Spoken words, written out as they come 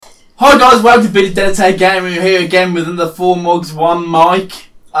Hi guys, welcome to Bit of Dedicated Gaming. We're here again with another 4 mugs, 1 mic.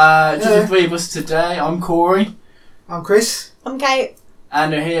 Just the 3 of us today. I'm Corey. I'm Chris. I'm Kate.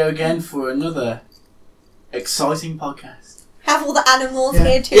 And we're here again for another exciting podcast. Have all the animals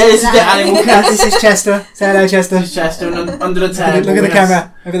here too. Yeah, this is the animal cast. This is Chester. Say hello, Chester. This is Chester and under the table. Look at the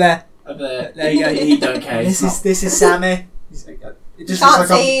camera over there. Over there. There you go. He don't care. This is Sammy. It just can't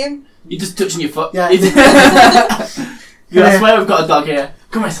see him. You're just touching your foot. Yeah. I swear we've got a dog here.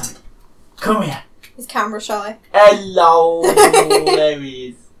 Come here, son. Come here. He's camera shy. Hello. There he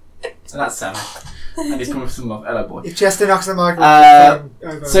is. So that's Sammy. And he's coming for some love. Hello, boy. If Chester knocks the microphone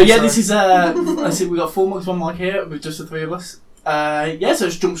over. So yeah, this is let's see, we've got 4 mugs, 1 mic here with just the 3 of us. So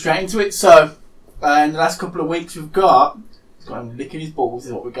let's jump straight into it. So in the last couple of weeks we've got him licking his balls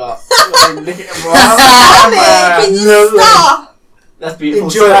is what we got. Licking him right. Sammy, can you stop? That's beautiful.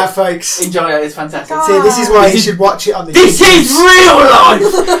 Enjoy that, folks. Enjoy that, it's fantastic. God. See, this is why you should watch it on the This YouTube. is real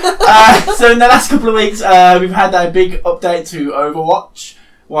life! So in the last couple of weeks we've had a big update to Overwatch.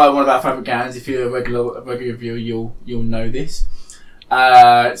 One of our favourite games. If you're a regular viewer, you'll know this.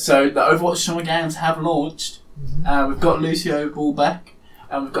 So the Overwatch Summer Games have launched. We've got Lucio Ball back,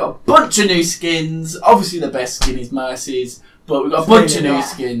 and we've got a bunch of new skins. Obviously, the best skin is Mercy's, but we've got a bunch of new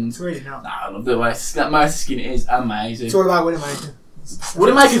skins. It's really not. Nah, I love the way that Mercy skin is amazing. It's all about Widowmaker.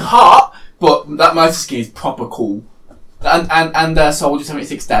 Widowmaker's hot, but that Mercy skin is proper cool. And Soldier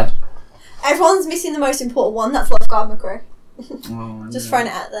 76 dead. Everyone's missing the most important one. That's Lifeguard McCree. Oh, Just throwing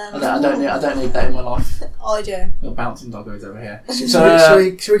it out there. I don't need that in my life. I do. Little bouncing doggos over here.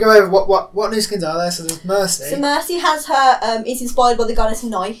 Should we go over what new skins are there? So there's Mercy. So Mercy has her. Is inspired by the goddess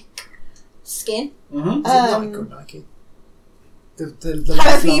Nike skin. Is it Nike or Nike? The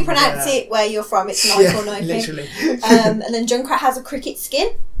However you pronounce it, where you're from, it's Nike or Nike. Literally. And then Junkrat has a cricket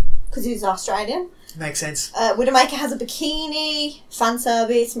skin because he's Australian. Makes sense. Widowmaker has a bikini. Fan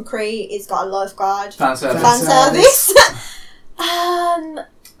service. McCree has got a lifeguard. Fan service. Fan service. No,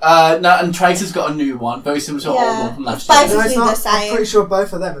 and Tracer's got a new one, very similar to the old one from last year. Basically No, it's not. the same. I'm pretty sure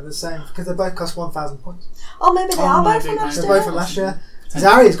both of them are the same because they both cost 1,000 points. Oh, maybe they are both from last They're year. both from last year.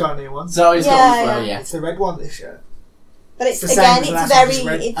 Zarya's got a new one. Zoe's got one as well, yeah. It's the red one this year. But it's the same as again, last it's one, very, just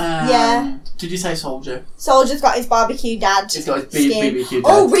red. yeah. Did you say Soldier? Soldier's got his barbecue dad. He's got his skin. BBQ dad.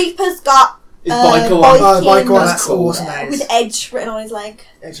 Oh, Reaper's got His biker one. Oh, biker one, That's that's cool. awesome. That is. with Edge written on his leg.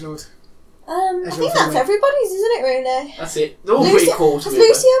 Edgelord. I think that's everybody's, isn't it? Really. That's it. They're all pretty cool to Has me.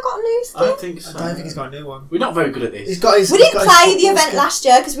 Lucio got a new skin? I don't think so. I don't think he's got a new one. We're not very good at this. He's got his. We didn't play the event last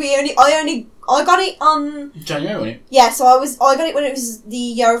year because I got it on January, wasn't it? Yeah, so I got it when it was the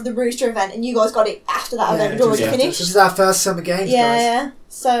Year of the Rooster event, and you guys got it after that event had already finished. This is our first Summer Games, guys. Yeah.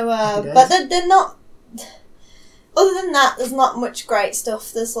 So, but they're not. Other than that, there's not much great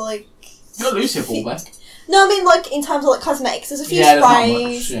stuff. There's like. You got Lucio Ball back. No, I mean like in terms of like cosmetics. There's a few There's not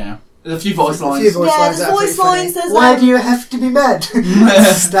sprays. much, yeah. There's a few voice lines. There's voice lines. There's Why do you have to be mad?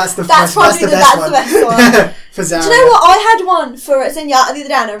 that's the that's probably the best one. For Zarya. Do you know what? I had one for Zenyatta the other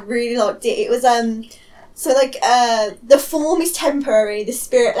day, and I really liked it. It was so like the form is temporary, the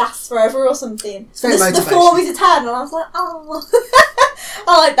spirit lasts forever, or something. It's very the form is eternal. And I was like, oh,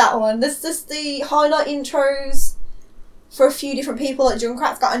 I like that one. There's just the highlight intros for a few different people. Like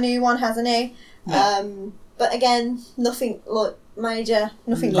Junkrat's got a new one, hasn't he? Yeah. But again, nothing like major,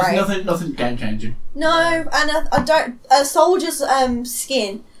 nothing great. Nothing game changing. No, and I don't. A soldier's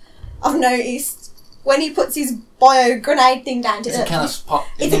skin, I've noticed when he puts his bio grenade thing down. It's a can of pop.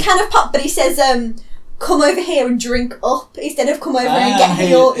 It's a can of pop, but he says, "Come over here and drink up," instead of "Come over and get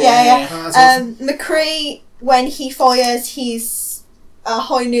healed." Yeah. Awesome. McCree, when he fires his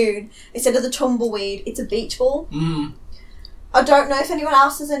high noon, instead of the tumbleweed, it's a beach ball. I don't know if anyone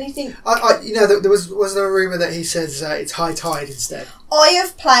else has anything. There was there a rumour that he says it's high tide instead. I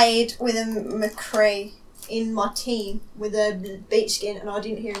have played with a McCree in my team with a beach skin, and I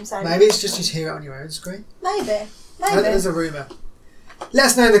didn't hear him say. Maybe it's just you hear it on your own screen. Maybe. There's a rumour. Let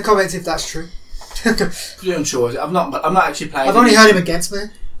us know in the comments if that's true. Pretty unsure. I've not actually played. I've only heard him against me.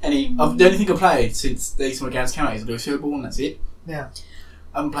 The only thing I've played since these Summer Games came out is Lucio Ball, and that's it. Yeah.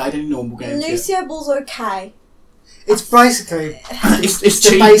 I haven't played any normal games Lucio Ball's okay. It's basically it's the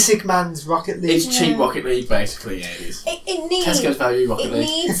cheap. Basic man's Rocket League. It's cheap Rocket League, basically. Yeah, it is. It needs Tesco's value Rocket League. It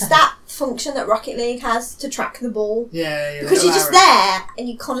needs that function that Rocket League has to track the ball. Yeah. Because you're just there and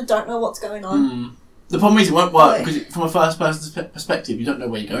you kind of don't know what's going on. The problem is it won't work because from a first person's perspective, you don't know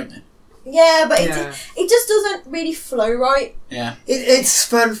where you're going then. Yeah, but it just doesn't really flow right. Yeah. It's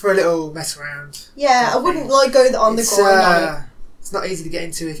fun for a little mess around. Yeah, I wouldn't like go on the grind. It's not easy to get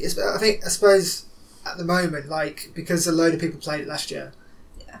into. I suppose at the moment, like, because a load of people played it last year,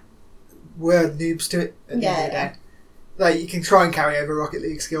 we're noobs to it at the end of the day. like you can try and carry over Rocket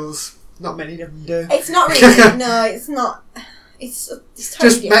League skills. Not many of them do. It's not really. No, it's not. It's totally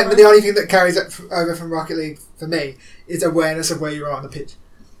Just different. the only thing that carries over from Rocket League for me is awareness of where you are on the pitch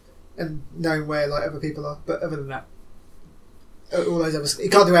and knowing where like other people are. But other than that, all those other you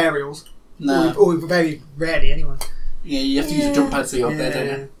can't do aerials. No. Or very rarely anyway. Yeah, you have to use a jump pad to get up there,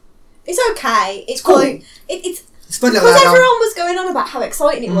 don't you? It's okay. It's cool. like it's fun because everyone was going on about how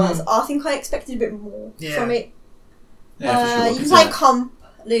exciting it was. I think I expected a bit more from it. Yeah, for sure. You can play comp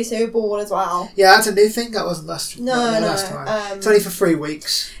Lucio Ball as well. Yeah, that's a new thing. That wasn't last last time. It's only for 3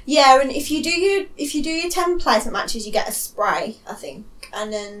 weeks. Yeah, and if you do your 10 placement matches, you get a spray, I think,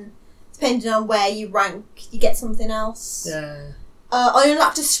 and then depending on where you rank, you get something else. Yeah. I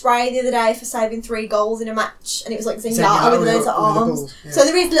unlocked a spray the other day for saving 3 goals in a match, and it was like Zenyatta with loads of arms. Yeah. So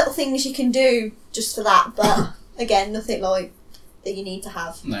there is little things you can do just for that, but again, nothing like that you need to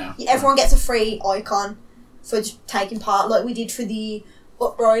have. No. Everyone gets a free icon for just taking part, like we did for the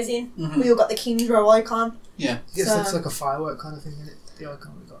Uprising. We all got the King's Row icon. Yeah. It looks like a firework kind of thing, isn't it? The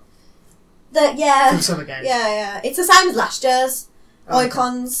icon we got. From Summer Games. Yeah. It's the same as last year's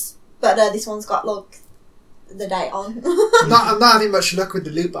icons, but this one's got like the date on. I'm not having much luck with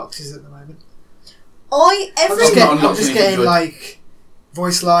the loot boxes at the moment. I'm just getting like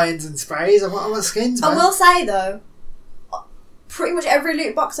voice lines and sprays. I want skins, man. I will say though, pretty much every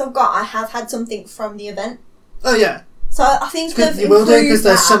loot box I've got, I have had something from the event. Oh yeah. So I think they've you will do because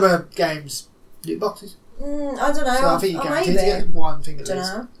there's that. Summer Games loot boxes. I don't know. So I think you guaranteed maybe. to get one thing at I don't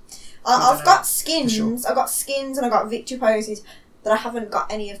least. know. I've got skins. Sure. I've got skins and I've got victory poses, but I haven't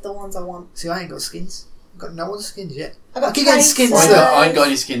got any of the ones I want. See, I ain't got skins. I've got no one's skins yet. I keep getting skins. I ain't got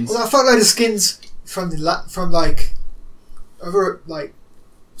any skins. Well, I found a load of skins from like other like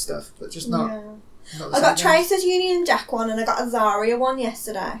stuff, but just not. Yeah. not the I got same games. Tracer's Union Jack one and I got a Zarya one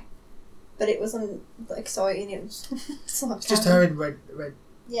yesterday, but it wasn't exciting. It was It's just her in red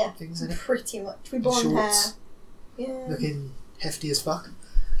yeah, things, isn't it? pretty much. With blonde hair. Shorts. Yeah. Looking hefty as fuck.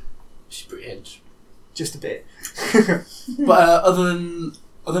 She's pretty hedge. Just a bit. But other than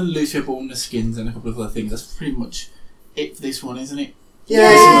Lucio Ball and the skins and a couple of other things, that's pretty much it for this one, isn't it?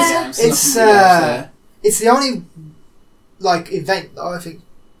 Yeah, It's it's the only like event that I think.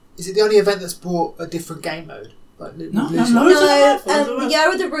 Is it the only event that's brought a different game mode? Like loads the Year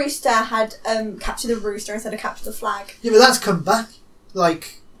with the Rooster had Capture the Rooster instead of Capture the Flag. Yeah, but that's come back.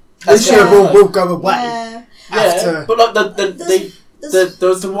 Like That's Lucio Ball right. will go away Yeah. but like there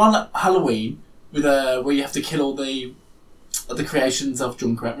was the one at Halloween with where you have to kill all the creations of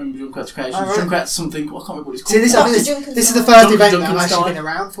Junkrat. Remember Junkrat's creations? Oh, right. Junkrat's something. I can't remember what it's called. See, this, I think this is the first event that I've actually been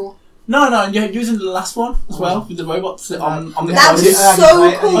around for. No, and you're using the last one as well with the robots on the That was houses.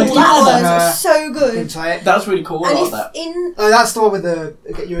 so cool. I didn't That was so good. Didn't play it. That was really cool. I And like if that. Oh, that's the one with the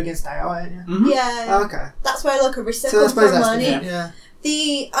you against AI, aren't you? Mm-hmm. Yeah. Oh, okay. That's where like Arista So I comes suppose from, that's wasn't it? different.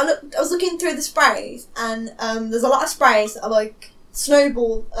 Yeah. I was looking through the sprays, and there's a lot of sprays that are like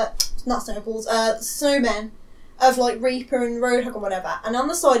not snowballs, snowmen of like Reaper and Roadhog and whatever. And on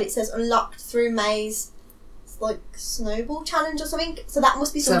the side it says unlocked through May's like snowball challenge or something. So that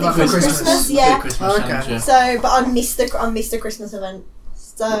must be something like from Christmas. Christmas. Yeah. Christmas Okay. challenge, yeah. So, but I missed the Christmas event.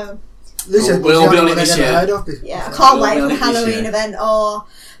 So Lucio We'll be on it I've this never year. heard of before. yeah, I can't We'll wait be for on the it this Halloween year. event. Oh,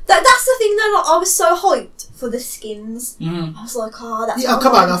 that's the thing though. Like, I was so hyped for the skins. Mm. I was like, oh, that's. Yeah, what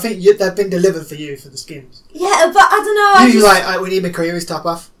come I on! I want. think they've been delivered for you for the skins. Yeah, but I don't know. Usually, we need McCreary's top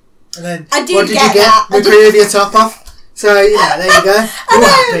off, and then I did what did get you get? that. I did- McCreary with your top off. So there you go. I You're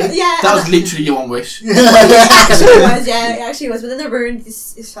know, happy. yeah. That was literally your one wish. it actually was, yeah, it actually was. But then they ruined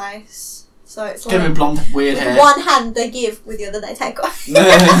his face. So it's like Kevin blonde, weird with hair. one hand they give, with the other they take off. Yeah.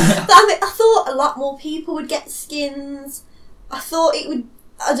 I thought a lot more people would get skins. I thought it would.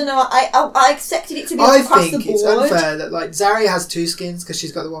 I don't know. I expected it to be I across the think board. it's unfair that like Zarya has 2 skins because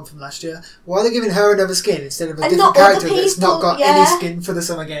she's got the one from last year. Why are they giving her another skin instead of a And different not other character that's not people, got yeah. any skin for the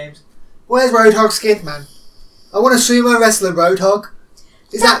Summer Games? Where's Roadhog's skin, man? I want a sumo wrestler Roadhog.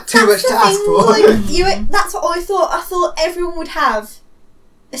 Is that too much That's to the ask thing, for? like, that's what I thought. I thought everyone would have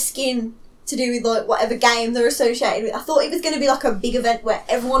a skin to do with like whatever game they're associated with. I thought it was going to be like a big event where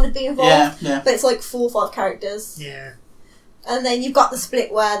everyone would be involved. Yeah. But it's like 4 or 5 characters. Yeah. And then you've got the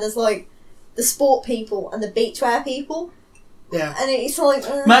split where there's like the sport people and the beachwear people. Yeah. And it's like...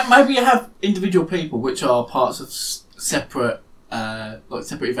 Maybe you have individual people which are parts of separate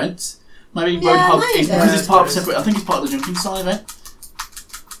events. Maybe Yeah, Roadhog maybe. is because it's part of separate. I think it's part of the Junkin style event.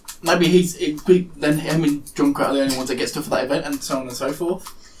 Maybe then him and Junkrat are the only ones that get stuff for that event, and so on and so forth.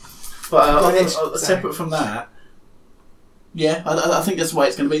 But separate from that, yeah, I think that's the way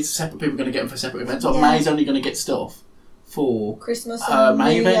it's going to be. It's separate people are going to get them for separate events. Or May's only going to get stuff for Christmas her and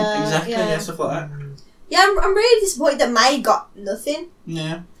May New event, Year, exactly, yeah, stuff like that. Yeah, I'm really disappointed that May got nothing.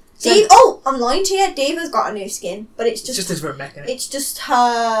 Yeah. I'm lying to you. Diva's got a new skin, but it's just his mech, isn't it? It's just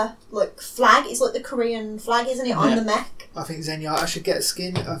her flag. It's like the Korean flag, isn't it, on the mech? I think Zenyatta should get a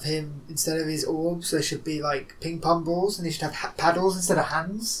skin of him instead of his orbs. There should be like ping pong balls, and he should have paddles instead of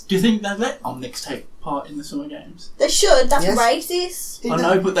hands. Do you think they'll let Omnics take part in the Summer Games? They should. That's racist. I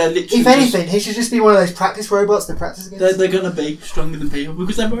know, but they're literally. If anything, he should just be one of those practice robots that practice against. They're going to be stronger than people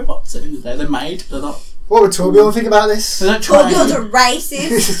because they're robots at the end of the day. They're made. They're not. What would Torbjorn think about this? They don't try. Torbjorn's a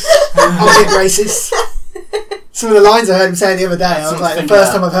racist. I'm a bit racist. Some of the lines I heard him say the other day, I was like, the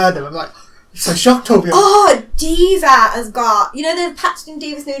first time I've heard them, I'm like, I'm so shocked, Torbjorn. Oh, Diva has got. You know, they've patched in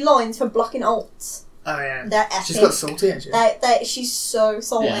Diva's new lines for blocking ults. Oh yeah. They're epic. She's got salty, hasn't she? She's so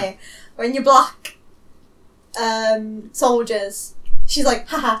salty. Yeah. When you block soldiers, she's like,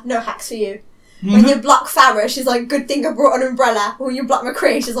 haha, no hacks for you. When you block Farah, she's like, good thing I brought an umbrella. When you block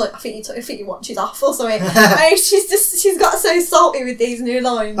McCree, she's like, I think you want she's off or something. I mean, she's got so salty with these new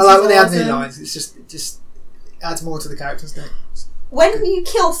lines. I like when they add new lines. It just adds more to the characters, doesn't it? When you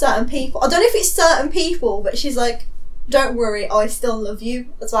kill certain people, I don't know if it's certain people, but she's like, don't worry, I still love you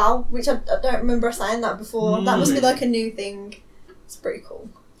as well. Which I don't remember her saying that before. That must be like a new thing. It's pretty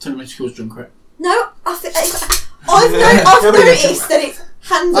cool. Tell me when she kills Junkrat. No, I've noticed that it's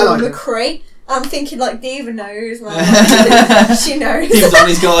hands on McCree. I'm thinking like Diva knows, like she knows. Diva's on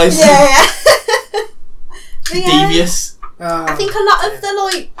these guys. Yeah. Devious. I think a lot of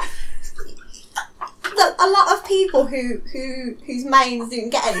a lot of people whose mains didn't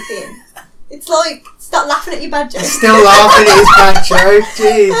get anything. It's like, stop laughing at your bad joke. Still laughing at his bad joke,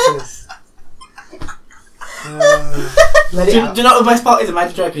 Jesus. Do you know what the best part is? I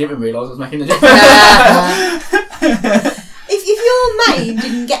made a joke. I didn't even realise I was making a joke. If your main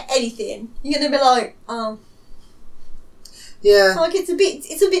didn't get anything, you're gonna be like, oh. Yeah. Like it's a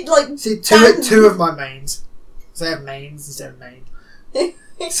bit like. See, two of my mains, so they have mains instead of main.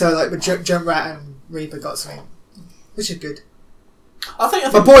 So like, with Junkrat and Reaper got something, which is good. I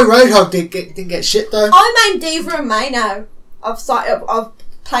think my boy Roadhog didn't get shit though. I main Diva and May now. I've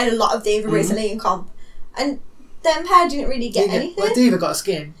played a lot of Diva recently in comp, and them pair didn't really get anything. Well, Diva got a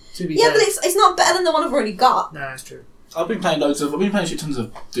skin. To be fair. But it's not better than the one I've already got. No, that's true. I've been playing shit tons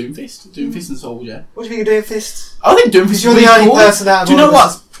of Doomfist and Soldier. What do you think of Doomfist? I think Doomfist is you're really the only cool. person out of Do you know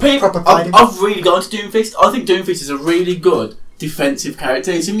what? I've really got into Doomfist. I think Doomfist is a really good defensive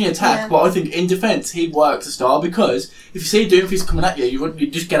character. He's in the attack, but I think in defence he works a star because if you see Doomfist coming at you, you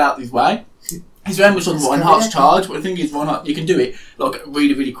just get out of his way. He's very much like Reinhardt's charge, but the thing is, Reinhardt, you can do it like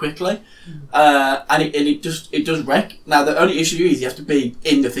really, really quickly, and it does wreck. Now the only issue is you have to be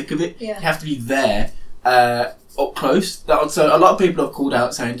in the thick of it. Yeah. You have to be there, up close. So a lot of people have called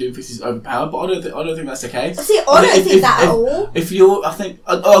out saying Doomfist is overpowered, but I don't think that's the case. See, I don't think that at all. If you're, I think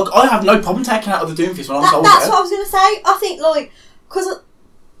I have no problem taking out of the Doomfist when I'm Soldier. That's what I was going to say. I think because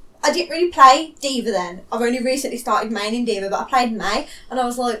I didn't really play Diva then. I've only recently started maining Diva, but I played May, and I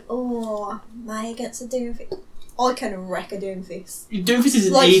was like, oh, May against a Doomfist. I can wreck a Doomfist. Doomfist is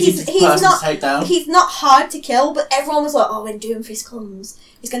an easy person to take down. He's not hard to kill, but everyone was like, oh, when Doomfist comes,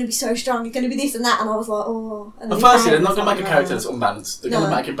 he's going to be so strong, he's going to be this and that, and I was like, oh. And firstly, they're not going to make a character that's unbalanced. They're going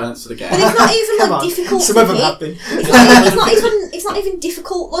to make it balanced to the game. But it's not even difficult Some to of them hit. have been. It's not even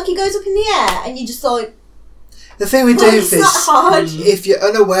difficult. Like, he goes up in the air, and you just like... The thing with Doomfist, it's not hard. If you're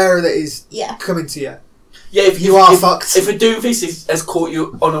unaware that he's coming to you, if you are fucked. If a Doomfist has caught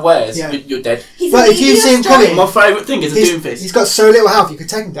you unawares, you're dead. But if you see him coming, my favourite thing is a Doomfist. He's got so little health, you could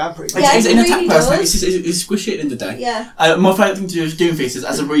take him down pretty much. He's an attack person. He's squishy in the day. Yeah. My favourite thing to do with Doomfist is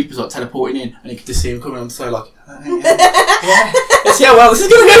as a Reaper's like teleporting in, and you can just see him coming on, so like, let's see how well this is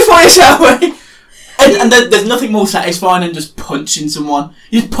going to go for you, shall we? And there's nothing more satisfying than just punching someone.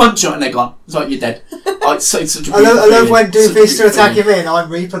 You just punch them and they're gone. It's like you're dead. It's such a I love when Doomfist are attacking me and I'm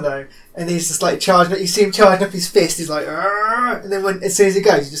Reaper though, and he's just like charging. You see him charging up his fist. He's like, argh, and then as soon as he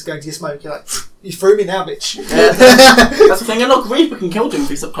goes, you just go into your smoke. You're like, you threw me now, bitch. Yeah, that's the thing. And look, Reaper can kill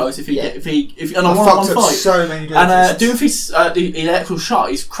Doomfist up close if he and on one fight. So many Doomfists. And Doomfist, the electrical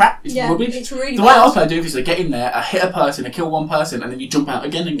shot is crap. It's rubbish. It's really the way I play Doomfist, I get in there, I hit a person, I kill one person, and then you jump out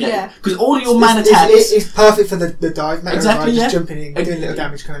again and get it. Because all of your man attacks. It's perfect for the dive meta. Exactly. Just jumping in, doing little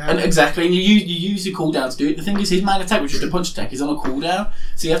damage coming out. And exactly, and you use your cooldown to do it. The thing is, his main attack, which is the punch attack, is on a cooldown.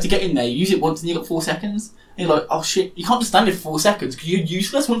 So you have to get in there, you use it once, and you got 4 seconds. And you're like, oh shit, you can't just stand it for 4 seconds because you're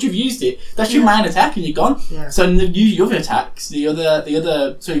useless once you've used it. That's your main attack, and you're gone. Yeah. So use your other attacks. The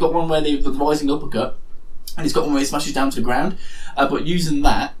other. So you've got one where the rising uppercut, and he's got one where he smashes down to the ground. But using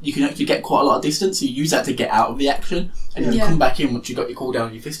that, you can actually get quite a lot of distance. So you use that to get out of the action, and then you come back in once you got your cooldown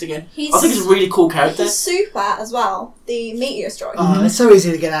on your fist again. I think it's a really cool character. He's super as well. The meteor strike. Oh, it's so easy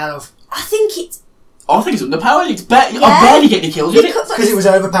to get out of. I think it's I think it's underpowered. It's I Yeah. barely get any kills with it. Because it was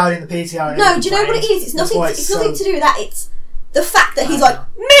overpowered in the PTR. No, do you know what it is? It's That's nothing. why It's so- nothing to do with that. It's the fact that he's like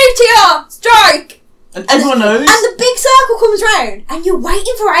meteor strike. And everyone knows. And the big circle comes round, and you're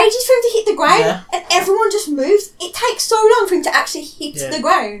waiting for ages for him to hit the ground, Yeah. and everyone just moves. It takes so long for him to actually hit Yeah. the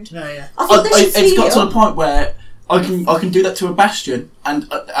ground. No, yeah. I think they should It's speed got it to the up. point where I can do that to a Bastion, and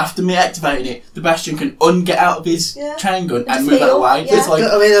after me activating it, the Bastion can get out of his chain gun and just move out of the heal, way. yeah. It's like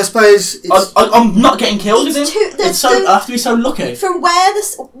I mean, I suppose it's... I'm not getting killed with him. It's I have to be so lucky. From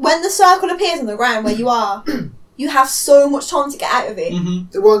when the circle appears on the ground where you are, you have so much time to get out of it,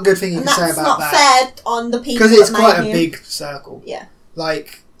 the one good thing you and can say that's about not that... fair on the people. Because it's that quite a made him. big circle. Yeah.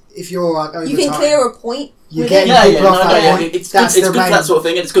 Like, if you're on over You can time, clear a point. you with get it. people off that point. It's That's good the for main- that sort of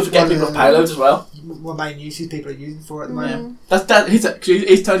thing, and it's good for getting people off payloads as well. What main uses people are using for at the Mm. moment.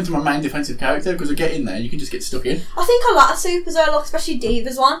 He's turned into my main defensive character because I get in there, you can just get stuck in. I think a lot of supers are like, especially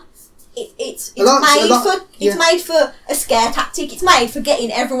Diva's one. It's yeah. made for a scare tactic. It's made for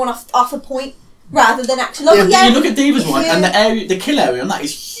getting everyone off a point rather than actually. Like, Yeah, you look at Diva's one, and the kill area on that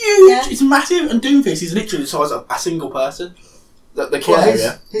is huge. Yeah. It's massive, and Doomfist is literally the size of a single person. The kill Well,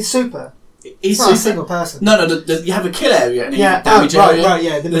 area. he's super. He's Not a super. single person. No, you have a kill area and then Yeah, you have damage area. right,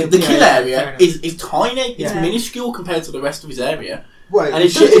 yeah. The kill fair area enough. is tiny. It's Yeah. minuscule compared to the rest of his area. Well, and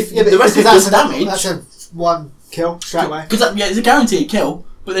it shit, does- the rest of it does damage. That's a one kill straight away. Because it's a guaranteed kill.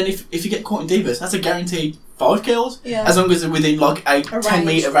 But then if you get caught in Divas, that's a guaranteed 5 kills. Yeah. As long as they're within like a 10 range.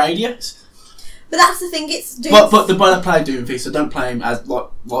 metre radius. But that's the thing. It's But the way I play Doomfist, I don't play him as like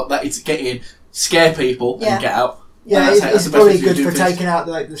that. It's scare people Yeah. and get out. Yeah, That's it's the best probably way to good do for Doomfist. taking out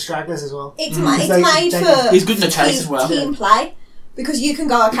the stragglers as well. It's Mm. it's They- made they- for He's good in the chase as well. team play, because you can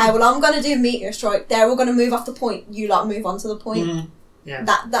go, okay, well, I'm going to do meteor strike. They're all going to move off the point. You lot move on to the point. Mm. Yeah.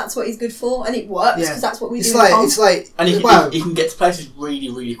 That's what he's good for, and it works because Yeah. that's what we It's do. like it's like And well, he can get to places really,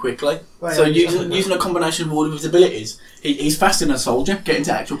 really quickly. well, So yeah, using a combination of all of his abilities, he's faster than a soldier, getting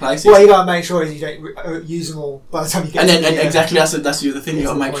to actual places. well, you gotta make sure you don't use them all by the time you get. And to then the, exactly that's the other thing. You It's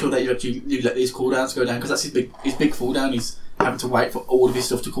got to the make point. sure that you let these cooldowns go down because that's his big cooldown. He's having to wait for all of his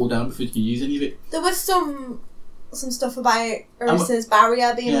stuff to cool down before you can use any of it. There was some stuff about Arissa's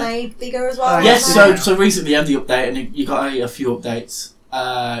barrier being made bigger as well. Oh, Yes, wasn't so recently had the update and you got a few updates.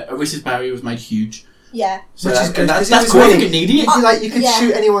 Arissa's barrier was made huge. yeah. So Which is good, that's 'cause it was cool. I really- think it needed it. you could Yeah.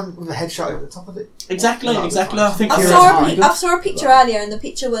 shoot anyone with a headshot over the top of it. Exactly. Yeah, I think I Kira's saw, hard. I saw a picture earlier, and the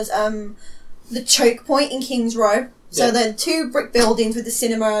picture was the choke point in King's Row. So Yeah. the 2 brick buildings with the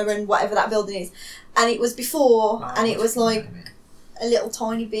cinema and whatever that building is, and it was before, Oh, and it was like a little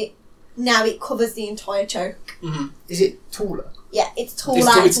tiny bit. Now it covers the entire choke. Mm-hmm. Is it taller? Yeah, it's taller.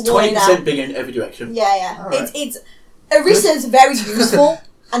 It's It's wider. 20% bigger in every direction. Yeah. Alright. It's Arissa's very useful,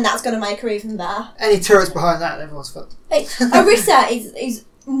 and that's going to make her even better. Any turrets behind that, everyone's fucked. Hey, Arissa is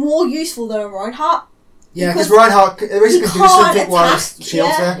more useful than a Reinhardt. Yeah, Because because Reinhardt, Arissa he can do can't something while attack, his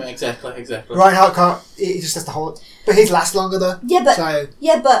shield's yeah. there. Exactly. Reinhardt can't. He just has to hold. But his lasts longer though. Yeah, but So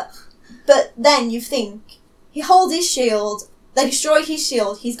but then you think he holds his shield. They destroy his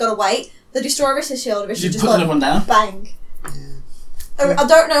shield. He's got to wait. They destroy Arissa's shield. Arissa You just put like another one down. bang. I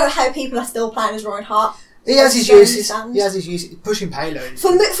don't know how people are still playing as Reinhardt. he has his Don't uses. understand. He has his uses. Pushing payload.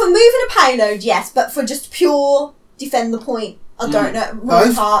 For moving a payload, yes, but for just pure defend the point, I don't know. Both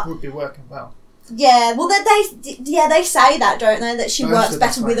Reinhardt. would be working well. Yeah, well, they say that, don't they? That she Both works the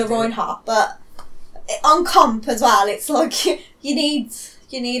best better with way a to do it. Reinhardt, but on comp as well, it's like you need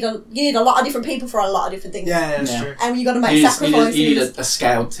a lot of different people for a lot of different things. Yeah, that's Yeah. true. And you got to make You sacrifices. need a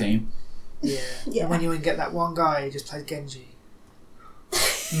scaled team. Yeah. Yeah. And when you get that one guy who just plays Genji,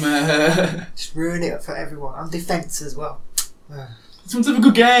 Let's just ruin it for everyone. On defense as well. have a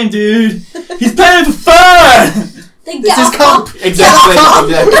good game, dude. He's playing for fun. Then This get is off comp. Exactly.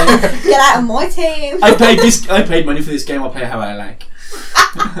 Get out of my team. I paid money for this game. I'll play how I like.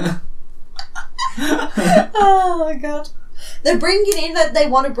 Oh my god. They're bringing in that they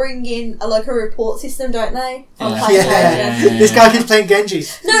want to bring in a report system, don't they? On Yeah. PlayStation. Yeah. This guy keeps playing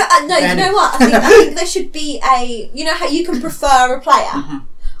Genjis. No, you know what? I think there should be you know how you can prefer a player. Mm-hmm.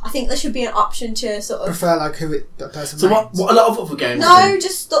 I think there should be an option to sort of. Prefer like who that person. So mains. what a lot of other games No,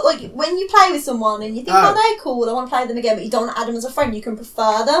 just like when you play with someone and you think, Oh. oh, they're cool, I want to play them again, but you don't want to add them as a friend. You can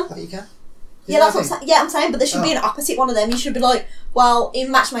prefer them. I think you can. Yeah, that's what I'm saying. Yeah, I'm saying, but there should be Oh. an opposite one of them. You should be like, well,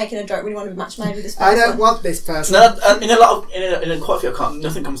 in matchmaking, I don't really want to be matchmade with this I person. don't want this person. No, in quite a few,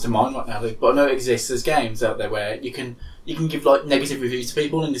 nothing comes to mind right now. But I know it exists. There's games out there where you can give like negative reviews to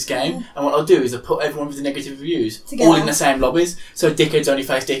people in this game, and what I'll do is I put everyone with the negative reviews Together. all in the same lobbies, so dickheads only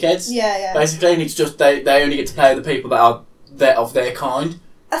face dickheads. Yeah. Basically, and it's just they only get to play with the people that are of their kind.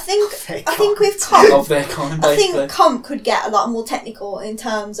 I think with Of comp, their kind, I basically. think comp could get a lot more technical in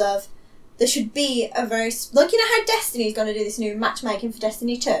terms of there should be a very like, you know how Destiny's going to do this new matchmaking for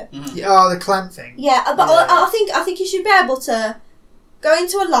Destiny 2. Mm-hmm. Yeah, the clan thing. Yeah, but I think you should be able to go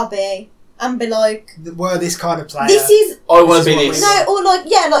into a lobby and be like, we're this kind of player. this is I want to be this. no, or like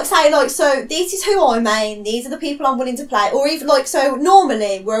say like, so this is who I main. These are the people I'm willing to play, or even like, so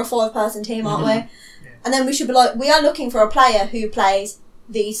normally we're a 5-person team, aren't we? Yeah. And then we should be like, we are looking for a player who plays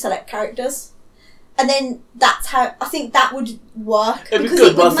these select characters. And then that's how I think that would work, It'd be because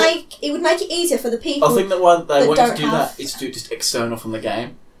good, it but would make it easier for the people. I think that one they that want to don't do have- that is to do just external from the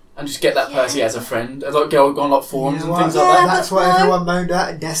game and just get that person as a friend. And like go on like forums and things Yeah, like that. That's but what no. everyone moaned at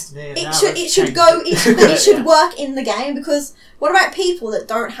in Destiny. And now It it's should changed go. It should Yeah. work in the game, because what about people that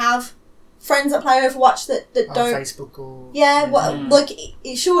don't have friends that play Overwatch that on don't? Facebook or Like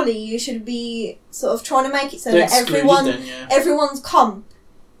surely you should be sort of trying to make it so They're that excluded then, yeah. everyone's comp.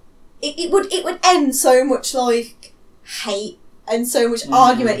 It would end so much like hate and so much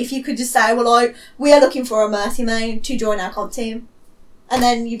argument if you could just say, well, like, we are looking for a Mercy main to join our comp team, and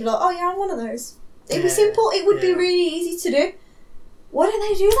then you'd be like, oh yeah, I'm one of those. It'd be simple. It would be really easy to do. Why don't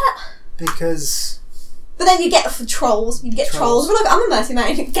they do that? because But then you get trolls. You'd get trolls. But look, I'm a Mercy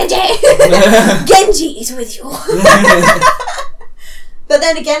main. Genji! Genji is with you. But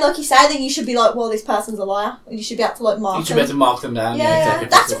then again, like you say, then you should be like, well, this person's a liar. And you should be able to like mark You should be able to mark them down. Yeah, exactly.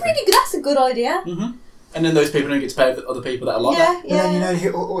 that's a good idea. Mm-hmm. And then those people don't get to play with other people that are like that. Yeah, and then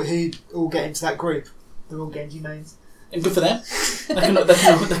you know who all get into that group. They're all Genji mains. And good for them.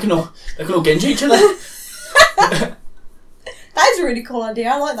 They can all Genji each other. That is a really cool idea.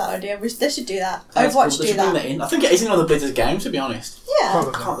 I like that idea. They should do that. That's Overwatch cool. They do should bring that. that in. I think it is in other Blizzard games, to be honest. Yeah.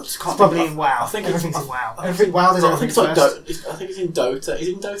 Probably. Just It's probably in WoW. I think everything's in WoW. I Every WoW does I think it's like first. I think it's in Dota. Is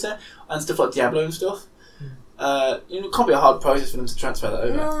it in Dota and stuff like Diablo and stuff? It can't be a hard process for them to transfer that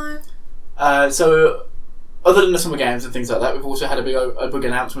over. No. So, other than the summer games and things like that, we've also had a big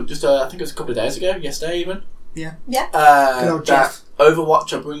announcement. Just I think it was a couple of days ago, yesterday even. Yeah. Yeah. Good old that Jeff.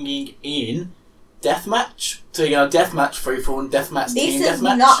 Overwatch are bringing in Deathmatch. So you know, Deathmatch free-for-all and Deathmatch This team has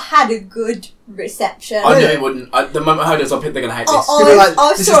Deathmatch. not had a good reception. I knew it wouldn't. The moment I heard it, I think they're gonna hate this. Oh, People are like, I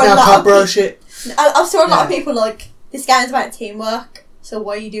this is saw a now lot pub of bro peop- shit. I saw a lot of Yeah. people like, this game's about teamwork, so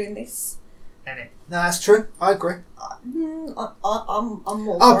why are you doing this? No, that's true. I agree. I'm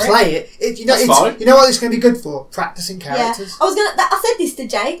more I'll for play it. You know, That's fine. you know what it's going to be good for? Practicing Yeah, characters. I said this to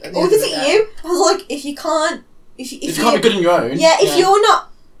Jake. At the Or end was of it the day. you? I was like, if you can't, if you can't be good on your own. yeah, if you're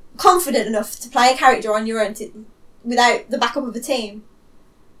not confident enough to play a character on your own without the backup of a team,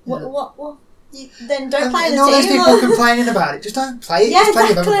 what? Then don't play in and the all those team. people complaining about it, just don't play it. Yeah, just play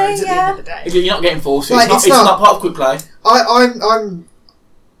with other exactly, friends at the end of the day. You're not getting forced. Like, it's not part of quick play.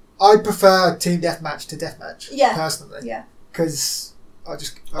 I prefer team deathmatch to deathmatch. Yeah. Personally. Yeah. Because I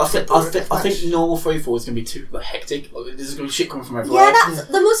think normal free-for-all is going to be too hectic. Like, there's going to be shit coming from everywhere. Yeah,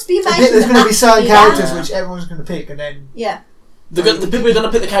 there must be. There's going to be certain characters which everyone's going to pick, and then The people are going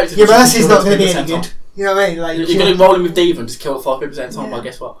to pick the characters. your mercy's not going to be 50% any on. good. You know what I mean? Like, You're going to roll in with Diva and just kill 5% on. Yeah. But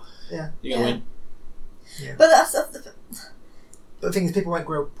guess what? Yeah. You're going to win. Yeah. But that's. But the thing is, people won't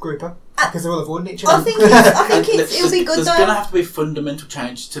group up because they're all avoiding each other. I think it'll be good There's though. going to have to be fundamental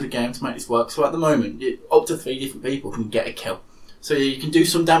changes to the game to make this work. So at the moment, up to 3 different people can get a kill. So you can do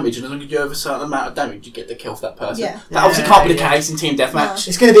some damage, and as long as you do over a certain amount of damage, you get the kill for that person. Yeah. That obviously can't be the case in team deathmatch. No.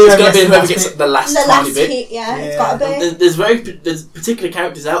 It's going to be Whoever gets the last tiny bit. hit, Yeah. it's got to be. And there's particular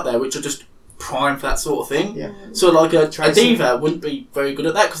characters out there which are just prime for that sort of thing. Yeah. So like a Tracer. diva wouldn't be very good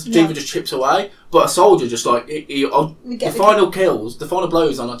at that because No. diva just chips away, but a soldier just like the final kills, the final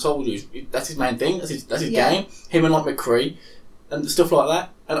blows on a soldier. That's his main thing. That's his game. Him and like McCree and stuff like that.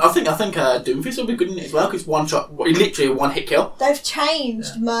 And I think Doomfist will be good in it as well because one shot, literally a one hit kill. They've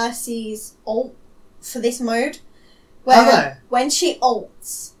changed Mercy's ult for this mode, Have where they? when she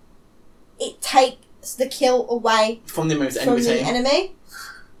ults, it takes the kill away From the moves from the enemy.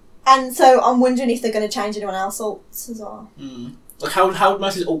 And so I'm wondering if they're going to change anyone else ults as well. Like how would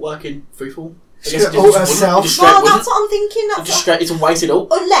Mercy's ult work in Freefall? She's gonna ult herself. Well, that's what I'm thinking. It's a wasted ult.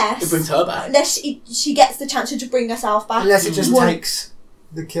 It brings her back. Unless she gets the chance to just bring herself back. Unless it just One- takes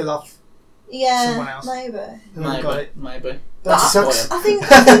the kill off someone else. Maybe. Got it. Maybe. That But sucks. I think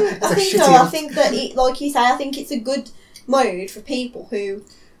It's a shitty though. I ult. think that like you say, I think it's a good mode for people who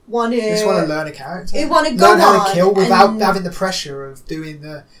want to Just want to learn a character. Who want to go learn how on to kill without and- having the pressure of doing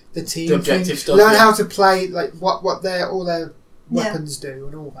the team The objective thing. stuff, Learn yeah. how to play like what all their Yeah. weapons do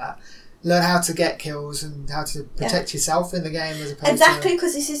and all that. Learn how to get kills and how to protect yourself in the game as opposed Exactly, to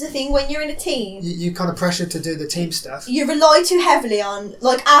because this is the thing. When you're in a team, you kind of pressure to do the team stuff. you rely too heavily on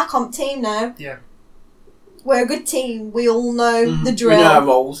like our comp team now. Yeah. We're a good team. We all know the We drill. know our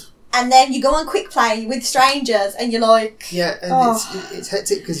roles. and then you go on quick play with strangers, and you're like, Yeah, and it's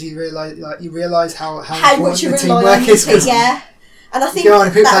hectic because you realise how much you important the rely on teamwork is. it, yeah. And I think you go on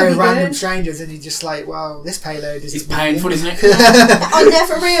a quick play that would with be random good. strangers, and you're just like, well, this payload is It's painful, isn't it? I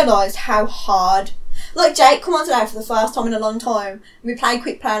never realised how hard. Like Jake come on today for the first time in a long time. And we played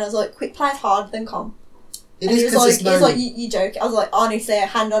quick play, and I was like, quick play is harder than comp. It And is he was because like, you joke. I was like, honestly,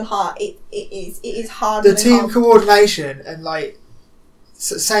 hand on heart, it is harder the than team comp. coordination and like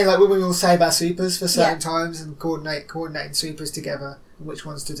saying like when we all save our sweepers for certain times and coordinating sweepers together and which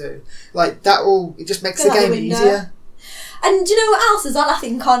ones to do, like that all it just makes the game easier. And do you know what else is I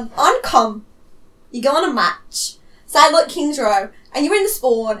think on comp? You go on a match, say like King's Row, and you're in the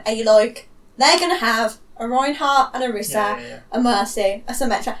spawn, and you're like, they're gonna have a Reinhardt and a Rissa, a Mercy, a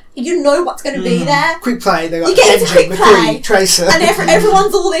Symmetra. You know what's going to be there. Quick play, they got you get into quick play, Tracer, and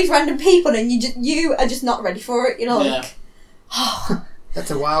everyone's all these random people, and you are just not ready for it. You're like, oh. That's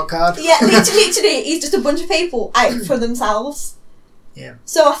a wild card. Yeah, literally, it's just a bunch of people out for themselves. Yeah.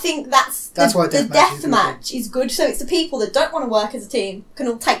 So I think that's why the deathmatch is good. So it's the people that don't want to work as a team can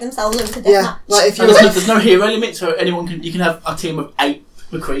all take themselves over to deathmatch. Yeah, like if there's no hero limit, so you can have a team of 8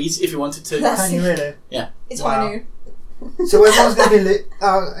 McCrees if you wanted to. Can you really? Yeah. It's high noon. So everyone's going to be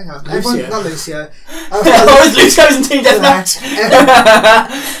hang on. Lucio. Not Lucio. Always Lucio's in team deathmatch.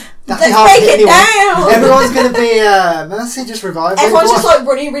 Let's break it down. Everyone's going to be Mercy just revive. Everyone's just like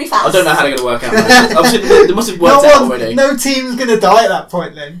running really fast. I don't know how they're going to work out. They must have worked out already. No team's going to die at that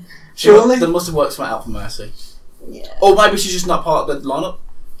point then. Surely. They must have worked something out for Mercy. Yeah. Or maybe she's just not part of the lineup.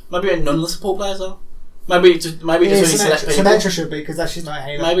 Maybe none of the support players are. Maybe it's only select people. Symmetra should be because she's not a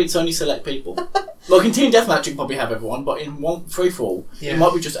Halo. Maybe it's only select people. Like in team deathmatch, you can probably have everyone, but in one free-for-all, it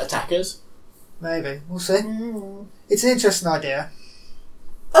might be just attackers. Maybe we'll see. It's an interesting idea.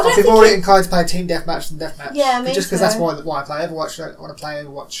 I've been more inclined to play team deathmatch than deathmatch. Yeah, me just because too. that's why I play Overwatch. I don't want to play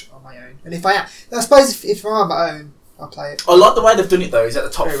Overwatch on my own. And if I suppose if I'm on my own, I'll play it. I like the way they've done it though. Is that the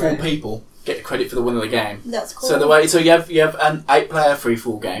top Very 4 people get the credit for the win of the game. That's cool. So you have an 8-player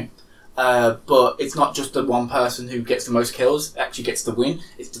free-for-all game. But it's not just the one person who gets the most kills actually gets the win.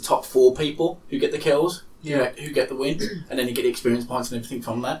 It's the top 4 people who get the kills, who get the win, and then you get the experience points and everything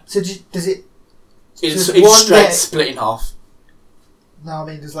from that. So does it? It's straight split in half. No, I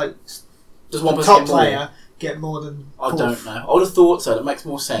mean does one person top get more? player get more than? I don't know. I would have thought so. That makes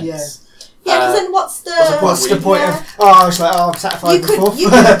more sense. Yeah. Yeah, because then what's the point of? Oh, it's like I'm satisfied you before. you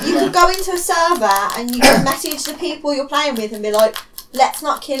could go into a server and you can message the people you're playing with and be like, let's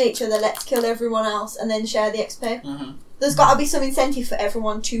not kill each other, let's kill everyone else, and then share the XP. Mm-hmm. There's got to be some incentive for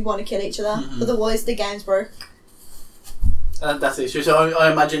everyone to want to kill each other, otherwise the game's broke. That's the issue. So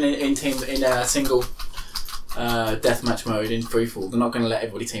I imagine in a single deathmatch mode in free-for-all, they're not going to let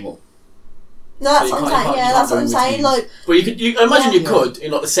everybody team up. No, that's what I'm saying. Yeah, that's what I'm saying. Like, well, I imagine you could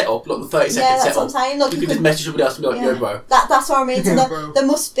in like the setup, like the 30-second setup. Yeah, that's what I'm saying. Like, you could just message somebody else and be like, "Yo, bro." That's what I mean. So there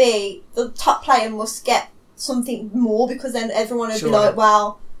must be the top player must get something more because then everyone would be like,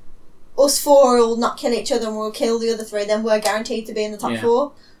 "Well, us 4 will not kill each other and we'll kill the other 3. Then we're guaranteed to be in the top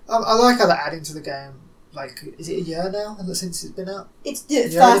 4." I like how they're adding to the game. Like, is it a year now since it's been out? It's the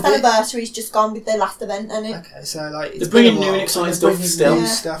first anniversary's just gone with their last event, and it. Okay, so like they're bringing new and exciting stuff still. New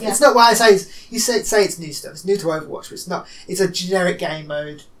stuff. It's not why I say you say it's new stuff. It's new to Overwatch, but it's not. It's a generic game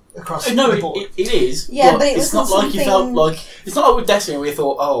mode across the board. It is. Yeah, but it's not like you felt like it's not like with Destiny where you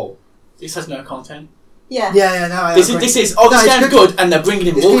thought, oh, this has no content. Yeah. Yeah. No. This is this game's good, and they're bringing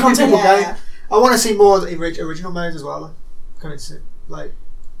in more content. I want to see more of the original modes as well coming soon.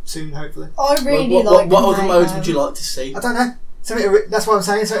 Soon, hopefully. I really like. What other modes would you like to see? I don't know. That's what I'm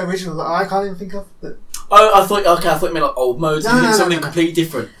saying. Something original that I can't even think of. I thought you meant like old modes. Something completely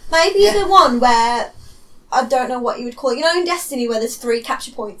different. Maybe the one where I don't know what you would call it. You know, in Destiny where there's 3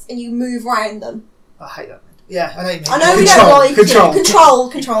 capture points and you move around them. I hate that. Yeah, I know. I know we don't like control.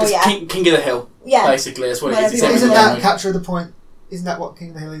 It's Yeah. King of the Hill. Yeah. Basically, that's what it is. Isn't that capture of the point? Isn't that what King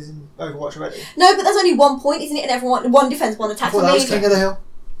of the Hill is in Overwatch already? No, but there's only 1 point, isn't it? And everyone, 1 defense, 1 attack. Well, that was King of the Hill.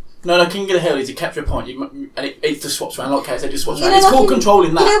 No, King of the Hill is you capture a point, and it just swaps around. Like I said, it just swaps around. It's called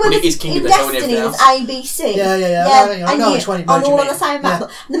controlling that, but it is King of the Hill and everything else. In Destiny, it's ABC. Yeah. I know which one you mean. All on the same map.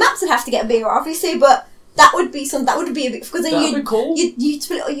 The maps would have to get bigger, obviously, but that would be a bit because then you'd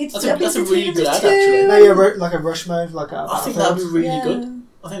split up into that's a really good ad, 2. actually. Maybe like a rush mode, I think that'd be really good.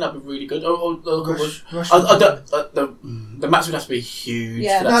 I think that'd be really good. Rush. The maps would have to be huge.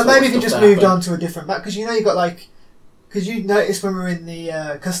 Yeah. No, maybe if you just moved on to a different map because you got like. Because you noticed when we were in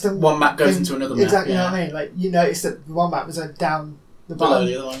the custom... One map goes into another map. Exactly, you know what I mean? Like, you noticed that one map was down the bottom. Below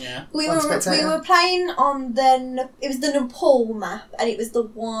the other one, yeah. We were playing on it was the Nepal map, and it was the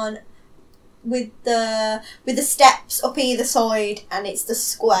one... the steps up either side, and it's the The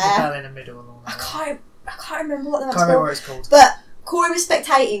square. bell in the middle and all I that. can't remember what the map's Can't remember called. what it's called. But Corey was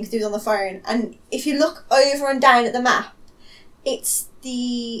spectating because he was on the phone, and if you look over and down at the map, it's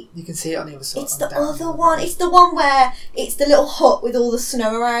the You can see it on the other side. it's the down other the one. It's the one where it's the little hut with all the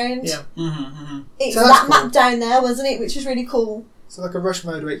snow around. Yeah. It's So that's that map cool. down there, wasn't it? Which was really cool. So like a rush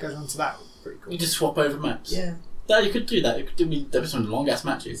mode where it goes onto that. Pretty cool. You just swap over maps. Yeah. No, you could do that. You could do. There were some long ass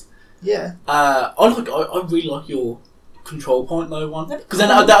matches. Yeah. I really like your control point though one, That'd be because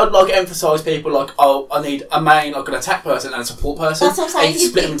then cool. that would like emphasise people like, oh, I need a main, like an attack person and a support person. That's what I'm saying. And you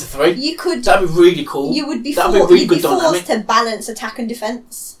split them into three. You could. That'd be really cool. You would be That'd be forced. really You'd be good dynamic. forced to balance attack and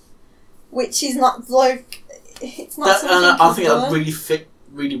defense, which is not like it's not something. And I think that done. would really fit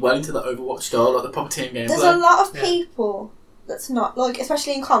really well into the Overwatch style, like the proper team gameplay. There's a lot of Yeah. people that's not like,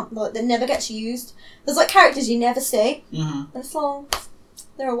 especially in comp, like that never gets used. There's like characters you never see, and it's like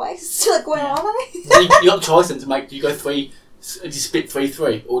they're a waste. Like, where are they? So you got the choice then to make. Do you go 3? Do you split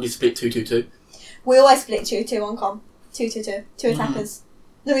 3-3, or do you split 2-2-2? We always split 2-2 on comp. 2-2-2. Two attackers.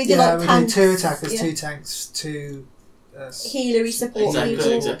 Then we do Yeah, like we tanks. do 2 attackers, yeah. 2 tanks, 2 Healery support Exactly,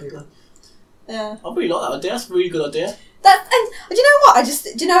 people. exactly. Yeah. I really like that idea. That's a really good idea. That, and do you know what? I just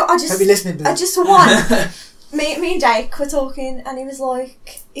Hope you're listening, Bill. I just want. Me and Jake were talking, and he was like,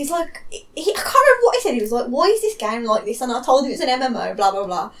 I can't remember what he said. He was like, why is this game like this? And I told him it's an MMO, blah blah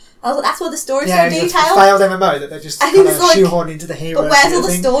blah. I was like, that's why the story's Yeah, so it's a detailed. failed MMO that they're just And kind he of was like, shoehorned into the hero. But where's all the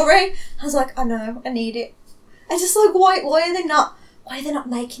thing. story? I was like, I know, I need it. And just like, why are they not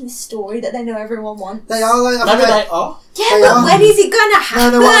making the story that they know everyone wants? They are like, I Maybe think they are. Yeah, they but are. when is it gonna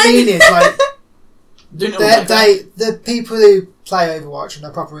happen? No, what I mean is like Doing it all the people who play Overwatch and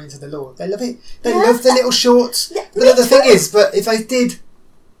are proper into the lore, they love it. They Yeah. love the little shorts. Yeah, But me the thing too. is, but if they did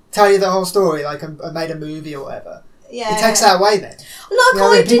tell you the whole story, like and made a movie or whatever, Yeah. it takes that away then. Like, You know what I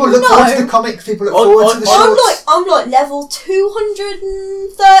I mean? People didn't look forward to the know. comics, people look Oh, forward to the shorts. I'm like level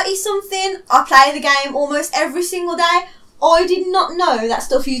 230 something. I play the game almost every single day. I did not know that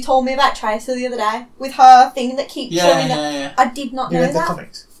stuff you told me about Tracer the other day with her thing that keeps showing up. Yeah. I did not You know read the that.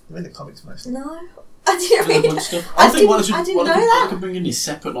 comics. You read the comics mostly. No, I didn't read. Bunch of stuff. I think one didn't one know could, that. One could bring in these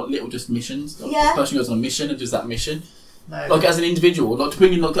separate, like little just missions. Like, Yeah. The person goes on a mission and does that mission, No. like as an individual, like to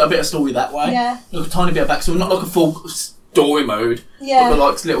bring in like a bit of story that way. Yeah, Like a tiny bit of backstory, not like a full story mode, yeah. but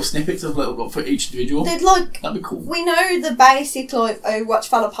like little snippets of little like, for each individual. They'd like. That'd be cool. We know the basic like Overwatch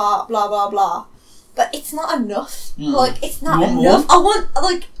fell apart, blah blah blah, but it's not enough. Mm. Like it's not You want enough. more? I want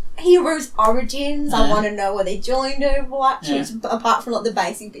like heroes' origins. I Yeah. want to know where they joined Overwatch. Yeah. It's, apart from like the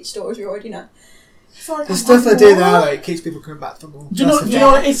basic bitch stories we already know. It's like, The I stuff they want do more. now, like, keeps people coming back for more. Do you know? That's Do the you thing.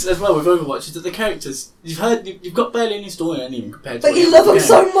 know what it is as well with Overwatch? Is that the characters you've got barely any story in them compared to. But what you have love in them the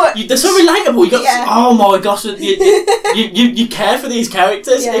so game. much. They're so relatable. You got Yeah. oh my gosh, you care for these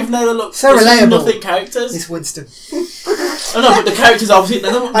characters Yeah. even though they look So they're just relatable. nothing characters. It's Winston. Oh no, but the characters obviously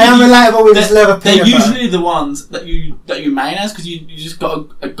I am relatable with his love of They're peanut butter. usually the ones that you main as because you just got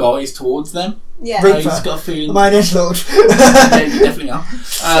a guise towards them. Yeah. Reaper. You just got a feeling. My edgelord. Yeah, you definitely are.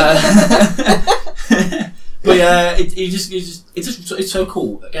 But yeah, it's so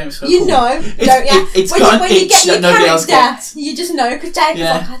cool. That game is so You cool. know, don't you? It's when got you, an when you itch get your that nobody else character, gets. you just know because Jake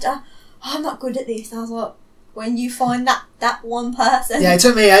Yeah. was like, I'm not good at this. I was like, when you find that one person, Yeah, it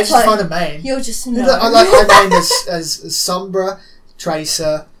took me ages to Like, find a main. you'll just know. I named as Sombra,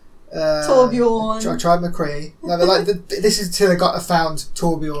 Tracer, Torbjorn. I tried McCree. No, but like this is until I found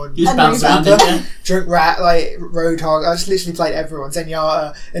Torbjorn, You just And bounce around, Reaper. didn't you? Drunk Rat, like Roadhog. I just literally played everyone,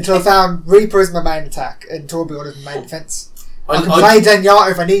 Zenyatta, until I found Reaper as my main attack and Torbjorn as my main defense. I can play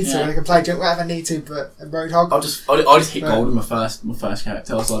Zenyatta if I need to, Yeah. and I can play Drunk Rat if I need to, but and Roadhog. I just hit Right. gold in my first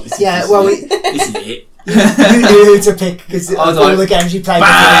character. I was like, this Yeah, is well, it. This is it. You knew who to pick because I was all like, the games you played.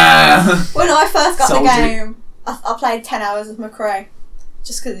 Bam! When I first got Soldier. the game, I played 10 hours with McCrae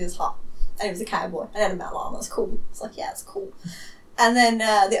just because he was hot and he was a cowboy and had a metal arm. That's cool. It's like, yeah, it's cool. And then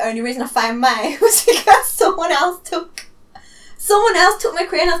the only reason I found May was because someone else took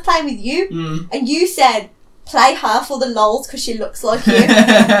McCrae and I was playing with you, Mm. and you said play her for the lols because she looks like you. And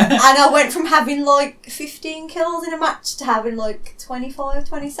I went from having like 15 kills in a match to having like 25,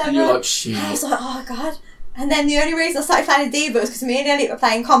 27. And you're like, shit. And I was like, oh god. And then the only reason I started playing Diva was because me and Elliot were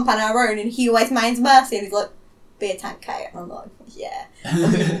playing comp on our own, and he always mains Mercy, and he's like, be a tank K. And I'm like, yeah.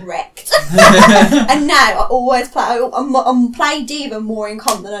 I'm being wrecked. And now I always play. I'm play Diva more in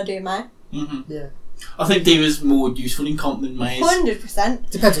comp than I do May. Mhm. Yeah. I think Diva's more useful in comp than May is. 100%.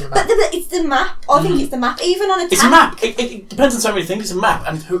 Depends on the But map. it's the map. I think it's the map. Even on attack. It's a map. It depends on so many things. It's a map,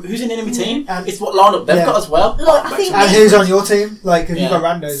 and who's in the enemy team. And- It's what lineup they've Yeah. got as well. Like, I think- And who's on your team? Like, if Yeah. you've got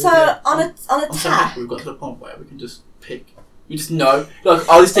randos. So yeah. on I'm so attack. happy we've got to the point where we can just pick. We just know. Like,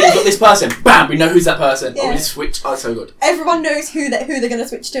 oh, this team's got this person. Bam, we know who's that person. Yeah. Or we just switch. Oh, it's so good. Everyone knows who they're going to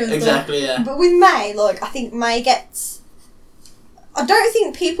switch to and Exactly, stuff. yeah. But with May, like, I think May gets... I don't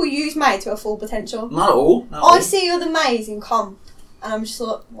think people use May to her full potential. Not at all. I see other Mays in comp, and I'm just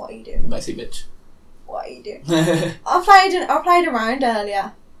like, what are you doing? Basic bitch. What are you doing? I played a round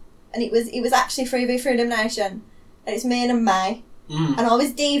earlier, and it was actually 3v3 elimination, and it's me and a May, and I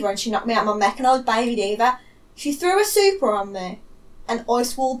was Diva, and she knocked me out of my mech, and I was baby Diva. She threw a super on me, and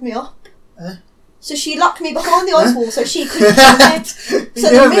ice walled me up. So she locked me behind the ice wall, so she couldn't kill me. So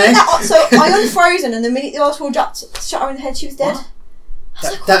the minute so I unfrozen, and the minute the ice wall dropped, shot her in the head, she was dead. What?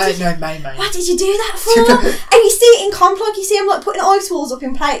 That ain't no May. What did you do that for? And you see it in comp, like you see him like putting ice walls up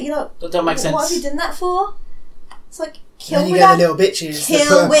in plate. You're like, that don't make sense. What have you done that for? It's like, kill you with get her. the little bitches.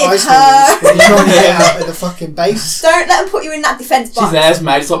 Kill with ice her. walls when you're trying to get out of the fucking base. Don't let them put you in that defence box. She's there,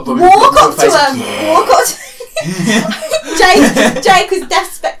 mate. It's like Walk up to him. Walk up to Jake was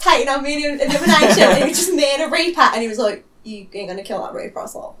death spectating on me in elimination, and it was just me and a Reaper, and he was like, you ain't gonna kill that Reaper. I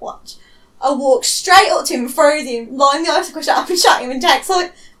was like, watch. I walked straight up to him, froze him, lined the icicle shot up and shot him, and Jake's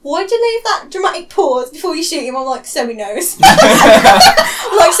like, why'd you leave that dramatic pause before you shoot him? I'm like, so he knows.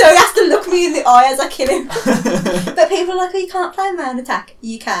 Like, so he has to look me in the eye as I kill him. But people are like, oh, you can't play man attack.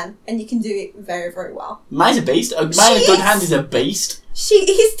 You can, and you can do it very, very well. May's a beast. May in good hands is a beast.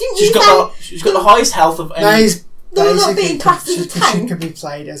 She's got the highest health of any. May's not being classed as a tank. She can be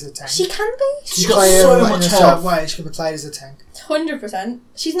played as a tank. She can be. She's got so much health. Way, she can be played as a tank. 100%.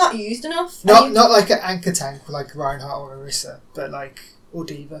 She's not used enough. Not like an anchor tank like Reinhardt or Orisa, but like or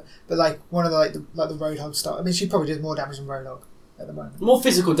Diva, but like one of the Roadhog stuff. I mean, she probably does more damage than Roadhog at the moment. More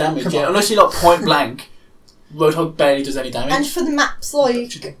physical damage, yeah. Unless you're like point blank, Roadhog barely does any damage. And for the maps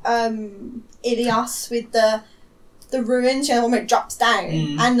like Ilias with the ruins, you know, when it drops down,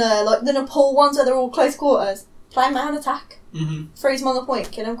 and like the Nepal ones where they're all close quarters, play man attack. Freeze them on the point,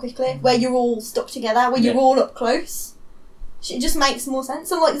 kill them quickly. Where you're all stuck together, where you're all up close. It just makes more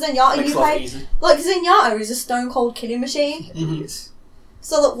sense. And like Zenyatta, Zenyatta is a stone cold killing machine.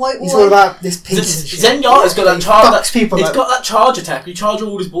 So that it's all about this peak. Zenyatta's got that charge. It's got that charge attack. You charge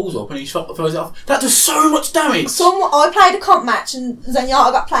all his balls up and he throws it off. That does so much damage. I played a comp match and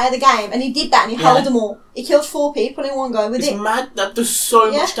Zenyatta got player of the game, and he did that and he held them all. He killed 4 people in one go with it. It's mad. That does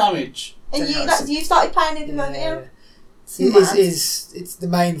so much damage. And you started playing it over here. It's the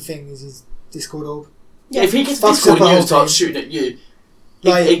main thing is his Discord orb. Yeah, if he gets Discord and you start shooting at you,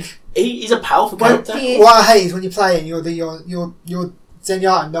 he's a powerful character. What I hate is when you're playing, you're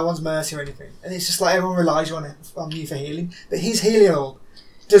Zenyatta and no one's mercy or anything, and it's just like everyone relies on you for healing. But his healing orb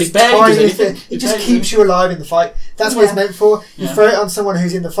just keeps you alive in the fight. That's what it's meant for. You throw it on someone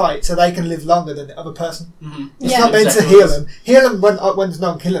who's in the fight so they can live longer than the other person. It's not meant to heal them. Heal them when there's no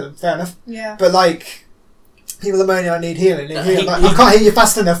one killing them. Fair enough. Yeah. But like, people are moaning, I need healing. I can't heal you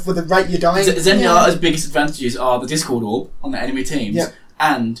fast enough with the rate you're dying. Zenyatta's biggest advantages are the Discord orb on the enemy teams. Yep.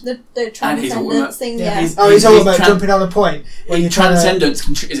 And the transcendence thing, his ultimate jumping on a point when you're trying to transcendence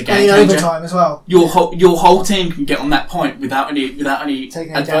is a game changer. Overtime as well. Your whole team can get on that point without any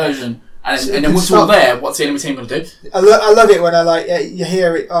aversion. And then once you're there, what's the enemy team going to do? I love it when you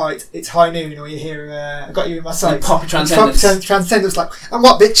hear it. Oh, it's high noon, or you hear I got you in my sights. Pop transcendence. Transcendence, like, and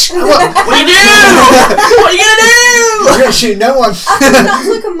what, bitch? And what? What are you doing? What are you gonna do? You're gonna shoot no one.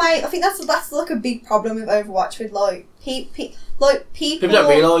 I think that's like a big problem with Overwatch with like people. People don't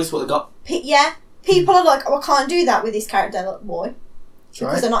realise what they got. People are like, oh, I can't do that with this character. Like, why?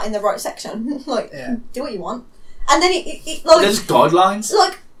 Because they're not in the right section. Do what you want. And then there's guidelines.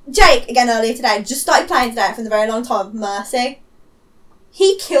 Like Jake again earlier today just started playing today for the very long time. Mercy,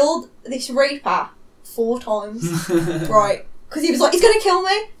 he killed this Reaper 4 times, right? Because he was like, he's gonna kill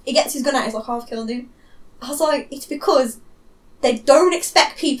me. He gets his gun out. He's like, oh, I've killed him. I was like, it's because they don't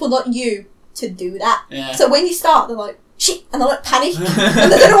expect people like you to do that. Yeah. So when you start, they're like, shit, and they're like panic,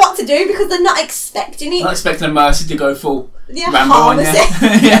 and they don't know what to do because they're not expecting it. Not expecting a Mercy to go full Rambo on you.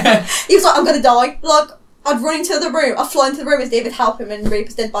 Yeah. He was like, I'm gonna die. Like, I'd run into the room, I'd fly into the room as David help him, and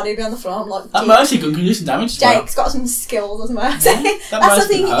Reaper's dead body would be on the floor. I'm like, that Mercy gun can do some damage. Jake's got some skills as Mercy. Yeah, that's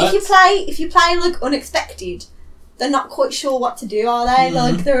the thing. If you play like unexpected, they're not quite sure what to do, are they?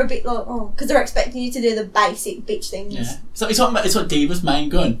 Like, they're a bit like, oh, because they're expecting you to do the basic bitch things. Yeah. So it's what Diva's main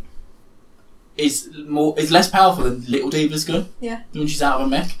gun is less powerful than Little Diva's gun. Yeah. When she's out of a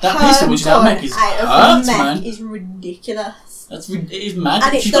mech. That pistol when she's out of a mech is ridiculous. It is mad.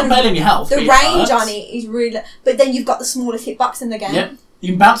 And she's not bailing your health. The range on it is really... But then you've got the smallest hitbox in the game. Yep. You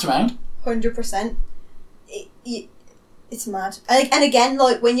can bounce around. 100%. It's mad. And again,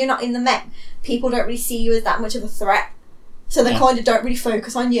 like, when you're not in the mech, people don't really see you as that much of a threat. So they kind of don't really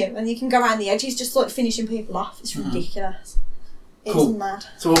focus on you. And you can go around the edges just, like, finishing people off. It's ridiculous. Cool. It's mad.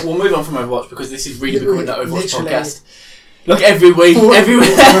 So we'll move on from Overwatch because this is really becoming the Overwatch Literally. podcast. Look, every week, every week.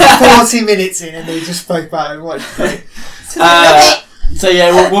 We're 40 minutes in and they just spoke about Overwatch. So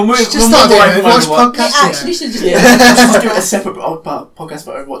yeah, we'll move. Just We'll start move doing away from Overwatch Overwatch. podcast. It actually should just Yeah, let's just do a separate podcast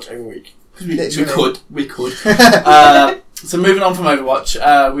for Overwatch every week because we could. So moving on from Overwatch,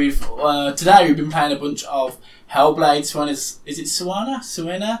 today we've been playing a bunch of Hellblade. Senuas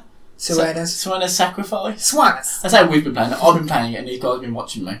Sacrifice. Swanas. I say we've been playing it. I've been playing it, and these guys have been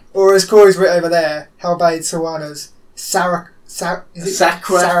watching me. Or as Corey's written over there, Hellblade Sawana's Sacrifice.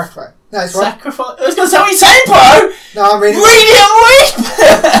 No, it's right. Sacrifice. I was going to say what you're saying, bro. No, I'm reading Read it and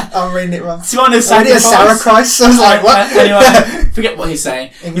weep. I'm reading it wrong. Senuas I'm reading Sacrifice. Sacrifice. So I was like, what? Anyway, forget what he's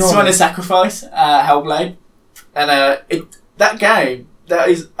saying. Ignore It's me. Senuas Sacrifice, Hellblade, and that game that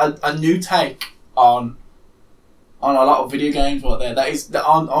is a new take on a lot of video games right there.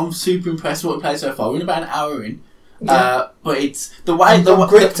 I'm super impressed with what we played so far. We're in about an hour in. Yeah. But it's the way I'm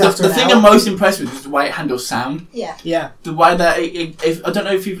gripped after the an thing hour. I'm most impressed with is the way it handles sound. Yeah. Yeah. The way that if I don't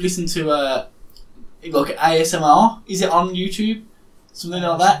know if you've listened to like ASMR, is it on YouTube? Something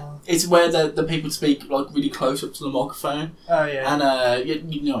like that. It's where the people speak like really close up to the microphone. Oh yeah. And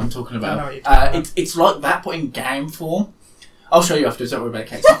you know what I'm talking I know about. what you're talking about. It's like that but in game form. I'll show you afterwards. Don't worry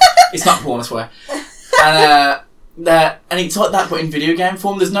about it. It's not porn, I swear. And it's like that, but in video game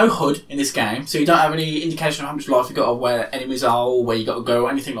form. There's no HUD in this game, so you don't have any indication of how much life you got, or where enemies are, or where you got to go, or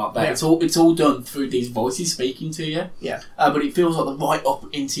anything like that. Yeah. It's all done through these voices speaking to you. Yeah. But it feels like they're right up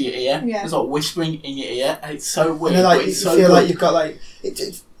into your ear. Yeah. It's like whispering in your ear, and it's so weird. And then, like, but it's you so feel good. like you've got like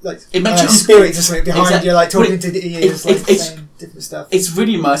it's like It makes you spirits or something behind Exactly. you, like talking But to the ears, like saying different stuff. It's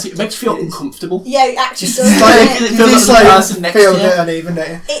really immersive. It makes you feel It is. uncomfortable. Yeah, it actually Just does. like it you feels just like the like person next feel to you. it uneven, don't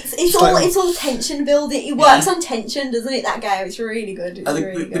you? It's all tension building. It works on tension, doesn't it? That game, it's really good. It's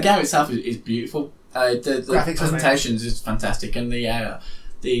really The good. game itself is beautiful. The Graphics are presentations is fantastic, and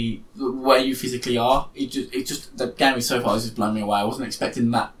the where you physically are, it just the game is so far has just blown me away. I wasn't expecting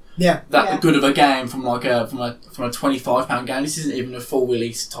that Yeah. good of a game from a £25 game. This isn't even a full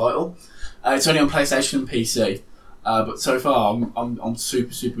release title. It's only on PlayStation and PC. But so far, I'm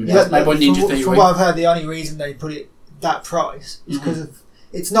super Yeah, impressed. Maybe on Ninja Theory. from what I've heard, the only reason they put it that price is because of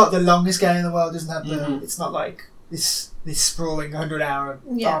it's not the longest game in the world. It doesn't have the. It's not like this sprawling 100-hour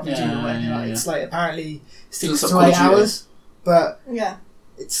Yeah. RPG Yeah, or anything. yeah, like, yeah. It's like apparently 6 It's to like 8 Call of Duty. hours, but Yeah.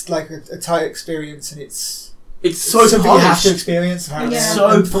 it's like a tight experience, and it's so something you have polished. to experience. Apparently. Yeah. So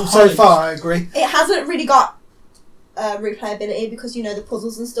And from so polished. far, I agree. It hasn't really got replayability because the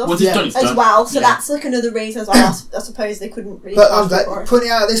puzzles and stuff Once it's done, it's as done. well. So Yeah. that's like another reason as well. I suppose they couldn't really. But charge like, for it. putting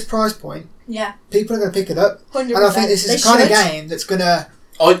it out at this price point, Yeah. people are going to pick it up, 100%. and I think this is the kind of game that's going to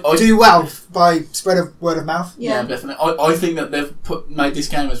I do well by spread of word of mouth. Yeah, Yeah. definitely. I think that they've made this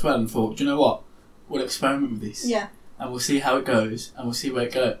game as well and thought, do you know what? We'll experiment with this. Yeah. And we'll see how it goes, and we'll see where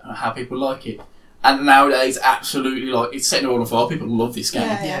it goes, and how people like it. And nowadays, absolutely, like, it's setting the world on fire. People love this game.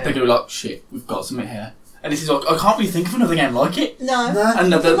 Yeah, yeah. They're going to be like, shit, we've got something here. And this is like, I can't really think of another game like it. No. No.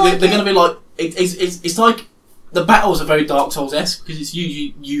 And they're Like going to it. be like, it's like, the battles are very Dark Souls-esque, because it's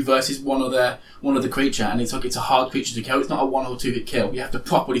you versus one other creature, and it's like, it's a hard creature to kill. It's not a 1 or 2 hit kill. You have to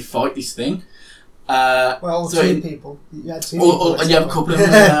properly fight this thing. Well, So two in- people. You had two people. and you have a couple of them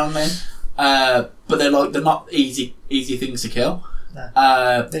every now and then. But they're not easy things to kill.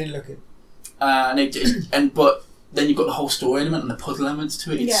 No. They didn't look it. But then you've got the whole story element and the puzzle elements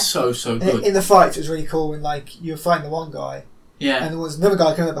to it. It's Yeah. so good. In the fights, it was really cool when like you were fighting the one guy, Yeah. and there was another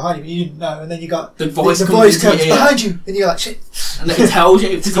guy coming up behind you, but you didn't know, and then you got The voice the comes voice into your comes ear. behind you, and you're like shit. And then it tells you,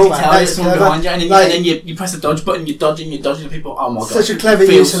 it's cool, cool, man. tells That you is someone clever. behind you, and Like- then you press the dodge button, you're dodging, and people, oh my god. Such a clever it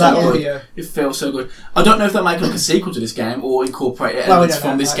feels use of that so good. audio. It feels so good. I don't know if they'll make like a sequel to this game or incorporate Well, we elements don't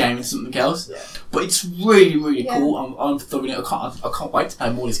from know, this right? game into something else. Yeah. But it's really Yeah. cool. I'm thoroughly. I can't wait to play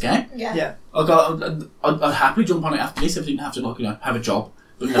more of this game. Yeah. Yeah. I'd happily jump on it after this if I didn't have to have a job.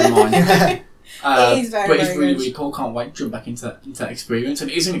 But never mind. It is very, but it's very really, good. really cool. Can't wait to jump back into that experience. And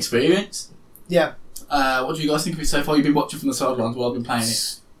it is an experience. Yeah. What do you guys think of it so far? You've been watching from the sidelines while I've been playing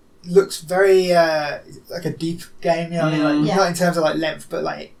it. Looks very like a deep game. You know, what I mean? Like, Yeah. not in terms of like length, but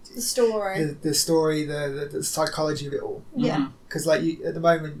like The story. the story, the psychology of it all. Yeah. Mhm. Because like at the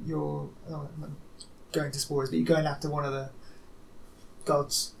moment you're I'm not going to spoilers, but you're going after one of the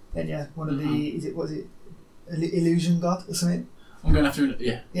gods. And yeah, one of the was it illusion god or something? I'm going to have to.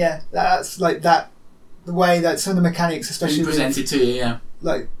 Yeah. Yeah, that's like that. The way that some of the mechanics, It's especially been with, presented to you, yeah.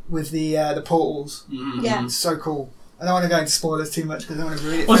 like with the portals, Mhm. Yeah. it's so cool. I don't want to go into spoilers too much because I don't want to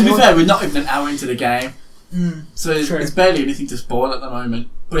ruin it. Well, for to be anyone. fair, we're not even an hour into the game, so True. it's barely anything to spoil at the moment.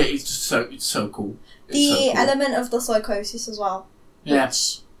 But it's so cool. It's The so cool. element of the psychosis as well. Yeah.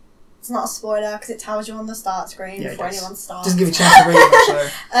 Which It's not a spoiler because it tells you on the start screen before anyone starts. Doesn't give you a chance to read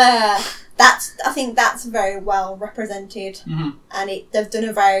it. So. I think that's very well represented, and they've done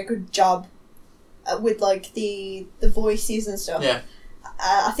a very good job with like the voices and stuff. Yeah.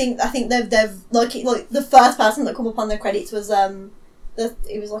 I think they've like the first person that come up on the credits was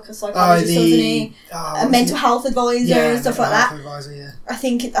it was like a psychologist, wasn't he? A mental health advisor and stuff like that. Advisor, yeah. I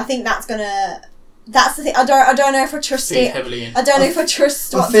think that's gonna. That's the thing. I don't know if I trust it. I don't know if I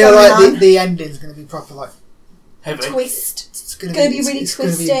trust. I feel like the ending's gonna be proper like heavy twist. It's gonna be really twisty.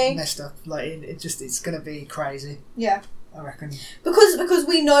 It's gonna be messed up. Like it's gonna be crazy. Yeah. I reckon. Because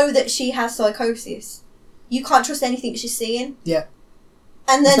we know that she has psychosis. You can't trust anything she's seeing. Yeah.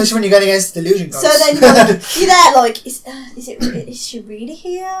 And then, especially when you're going against delusion gods. So then you're there like, is she really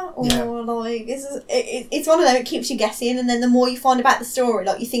here? Or like, it's one of them, it keeps you guessing, and then the more you find about the story,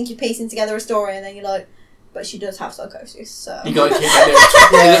 like you think you're piecing together a story, and then you're like, but she does have psychosis, so... You got to keep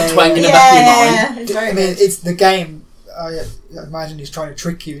that twang in the back of your mind. It's very good. It's the game, I imagine he's trying to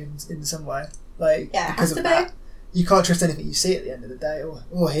trick you in some way. Like, because of that. You can't trust anything you see at the end of the day,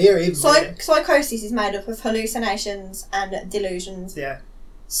 or hear even. Psychosis is made up of hallucinations and delusions. Yeah.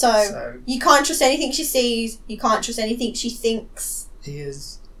 So you can't trust anything she sees. You can't trust anything she thinks. He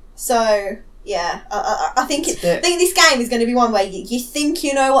is. So yeah, I think this game is going to be one where you think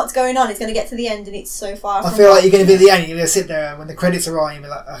you know what's going on. It's going to get to the end and it's so far. I feel like you're going to be at the end. You're going to sit there and when the credits are on, you'll be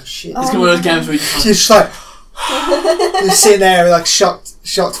like, oh shit. It's going to be one of those games where you just like you're sitting there with like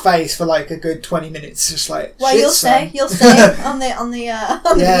shocked face for like a good 20 minutes, just like. Well, you'll stay on the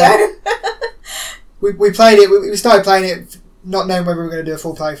video. we played it. We started playing it. Not knowing whether we're going to do a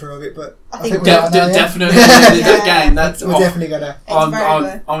full playthrough of it, but I think definitely the game. We're definitely gonna.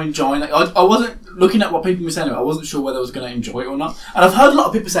 I'm enjoying it. I wasn't looking at what people were saying. I wasn't sure whether I was going to enjoy it or not. And I've heard a lot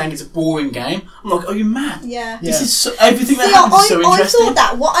of people saying it's a boring game. I'm like, are you mad? Yeah. This is everything that happens is so interesting. I thought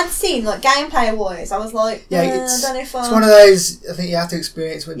that what I'd seen, like gameplay wise, I was like, I don't know if it's one of those I think you have to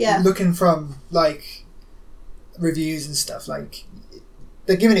experience when looking from like reviews and stuff like.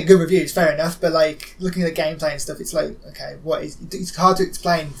 They're giving it good reviews, fair enough, but like looking at the gameplay and stuff, it's like, okay, it's hard to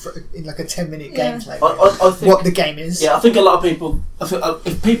explain in like a 10-minute gameplay I think, what the game is. Yeah, I think a lot of people,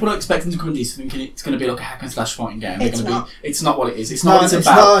 if people are expecting to come into this thinking it's going to be like a hack and slash fighting game, it's not what it is. It's not what it's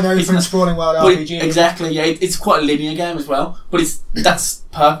about. It's not an sprawling world RPG. Exactly, yeah, it's quite a linear game as well, but that's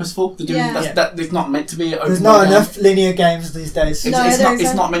purposeful. It's not meant to be. There's not enough linear games these days.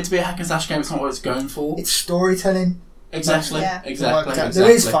 It's not meant to be a hack and slash game. It's not what it's going for. It's storytelling. Exactly.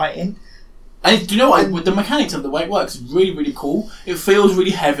 There is fighting. And do you know what? With the mechanics of the way it works, it's really, really cool. It feels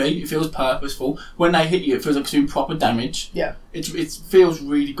really heavy. It feels purposeful. When they hit you, it feels like it's doing proper damage. Yeah. It feels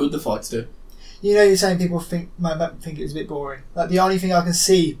really good, the fights do. You know, you're saying people might think it's a bit boring. Like, the only thing I can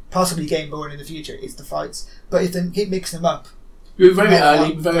see possibly getting boring in the future is the fights. But if they keep mixing them up... We're very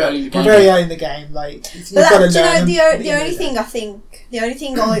early in the game. Very early in the game. Like, you've got to learn the only thing I think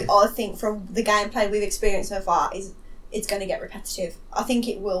from the gameplay we've experienced so far is it's going to get repetitive. I think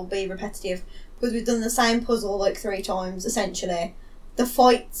it will be repetitive because we've done the same puzzle like 3 times essentially. The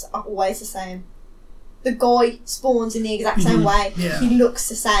fights are always the same. The guy spawns in the exact same way. Yeah. He looks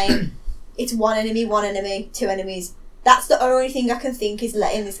the same. It's one enemy, 2 enemies. That's the only thing I can think is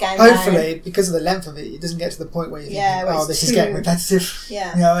letting this game Hopefully, because of the length of it, it doesn't get to the point where you think, this is getting repetitive.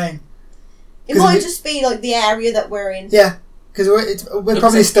 Yeah. You know what I mean? It might just be like the area that we're in. Yeah. Because we're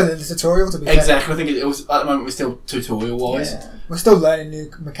probably still in the tutorial, to be fair. Exactly. I think it was, at the moment we're still tutorial-wise. Yeah. We're still learning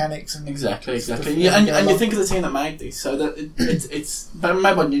new mechanics. And exactly. Yeah, and you think of the team that made this, so that it's made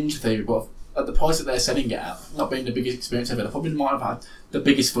by Ninja Theory, but at the price that they're selling it at, not being the biggest experience ever, they probably might have had the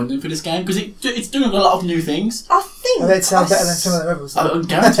biggest funding for this game, because it's doing a lot of new things. I think... It sounds better than some of the others. I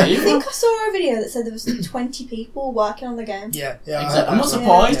guarantee you. I think I saw a video that said there was 20 people working on the game. Yeah. Exactly. I'm not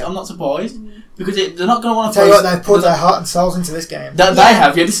surprised. Yeah. I'm not surprised. Because they're not going to want to... Tell you what, they've put their heart and souls into this game. They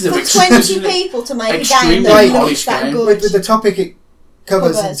have, this is a... For 20 people to make a game that looks that good. With the topic it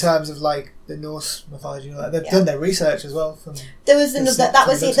covers in terms of like the Norse mythology, they've done their research as well. There was that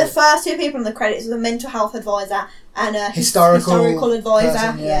was it. The first 2 people in the credits was a mental health advisor and a historical advisor.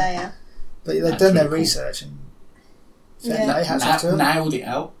 Person, yeah. But they've done their research and nailed it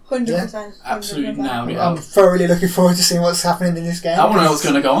out. 100%. Absolutely nailed it out. I'm thoroughly looking forward to seeing what's happening in this game. I want to know what's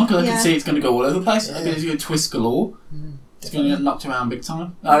going to go on because I can see it's going to go all over the place. I think it's going to twist galore. It's going to get knocked around big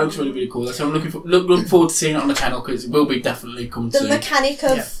time. It looks really, really cool. So I'm looking forward to seeing it on the channel because it will be definitely coming soon. The mechanic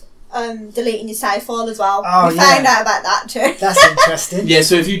of deleting your save file as well. We found out about that too. That's interesting. Yeah,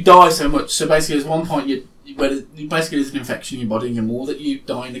 so if you die so much, so basically there's one point basically there's an infection in your body, and the more that you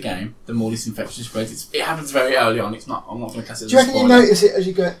die in the game, the more this infection spreads. It happens very early on. It's not. I'm not going to cast it as Do you a reckon you spoiler. notice it as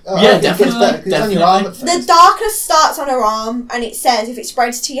you go? Yeah, definitely. It gets better 'cause it's on your arm at The first. darkness starts on her arm, and it says if it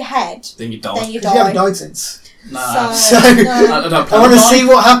spreads to your head, Then you die. then you Because you haven't die. died since. Nah. So- no. I don't I want to see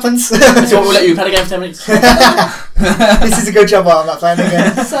what happens. So we'll let you play the game for 10 minutes. This is a good job while I'm not playing again.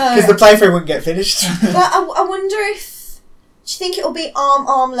 Because the playthrough wouldn't get finished. But I wonder if. Do you think it'll be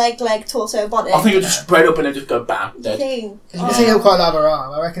arm, leg, torso, body? I think it'll just spread up and then just go bam, You dead. think? You can see quite a lot of her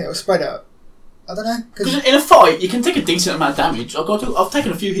arm. I reckon it will spread out. I don't know. Because in a fight, you can take a decent amount of damage. I've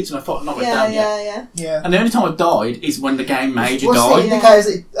taken a few hits in a fight and not went down yet. Yeah. And the only time I died is when the game made you What's die. the indicators?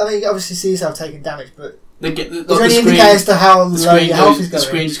 I mean, you obviously see yourself taking damage, but Is there any indicators to how low your health is the going?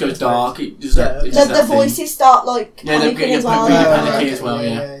 screen just goes dark. It does Yeah. that, it does The that thing. voices start like Yeah, they panicking get as well. really Yeah. panicky as well, yeah.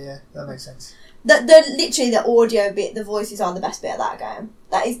 Yeah, that makes sense. The literally the audio bit, the voices are the best bit of that game.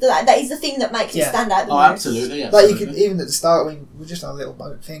 That is the thing that makes it stand out the Oh, most. absolutely. Like you could even at the start when we're just on a little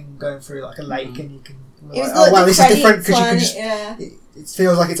boat thing going through like a lake and you can. It was Like, oh wow, the this is different credits because you can weren't just. it? Yeah. It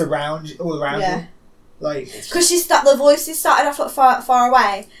feels like it's all around Yeah. you. Like it's Because the voices started off like far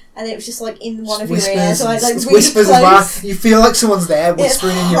away, and it was just like in one of your whispers, ears. So like it's really whispers close. as well. You feel like someone's there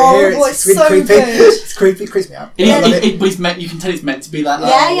whispering in your ear. horrible, It's really so creepy. good. It's creepy. It creeps me out. But it's meant. You can tell it's meant to be that.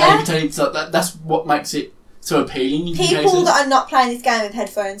 Yeah, And yeah. you can tell it's like, that's what makes it so appealing. In People cases. that are not playing this game with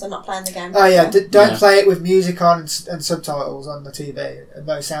headphones are not playing the game. Oh yeah, don't Yeah. play it with music on and subtitles on the TV and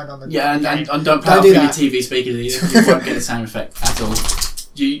no sound on the Yeah, game. and don't play Don't off do your that. TV speakers either. You won't get the same effect at all.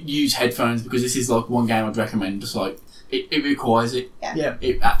 You use headphones because this is like one game I'd recommend. Just like it requires it. Yeah.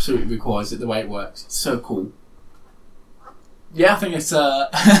 It absolutely requires it. The way it works, it's so cool. Yeah, I think it's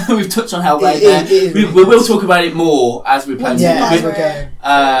we've touched on Hellblade there. We will talk about it more as we play. Yeah, Yeah. as we're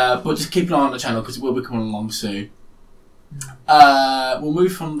going. But just keep an eye on the channel because it will be coming along soon. We'll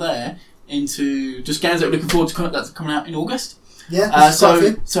move from there into just games that we're looking forward to that's coming out in August. Yeah, this is quite a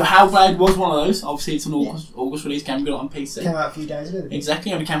few. So Hellblade was one of those. Obviously, it's an August release game. We got it on PC. Came out a few days ago. didn't it?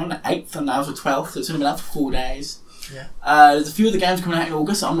 Exactly, only came on the 8th and now it's the 12th, so it's only been out for 4 days. Yeah. There's a few other games coming out in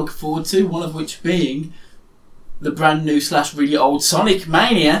August that I'm looking forward to, one of which being the brand new / really old Sonic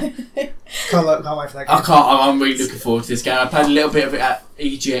Mania. Can't wait for that game. I'm really looking forward to this game. I played a little bit of it at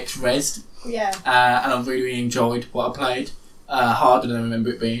EGX Rezzed, Yeah. and I've really enjoyed what I played. Harder than I remember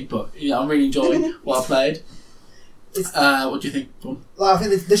it being, but I'm really enjoying what I played. What do you think, Tom? Like, I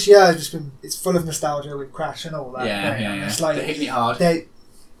think this year has just been, it's full of nostalgia with Crash and all that. Yeah. It's like They're hitting it hard.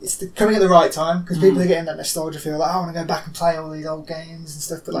 it's coming at the right time because people are getting that nostalgia feel like, I want to go back and play all these old games and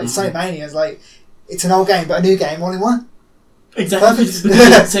stuff. But like Sonic Mania is like, it's an old game but a new game all in one. Exactly.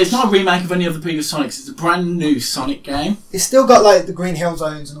 Perfect. So it's not a remake of any of the previous Sonics. It's a brand new Sonic game. It's still got like the Green Hill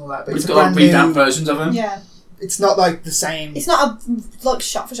zones and all that, but It's it's a got brand revamped new. versions of them. Yeah. It's not like the same. It's not a like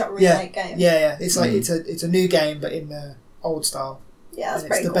shot for shot remake game. Yeah. It's like it's a new game but in the old style. Yeah, that's And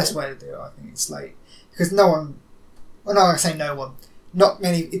pretty it's the cool. best way to do it. I think it's like because no one. Well, no, I say no one. Not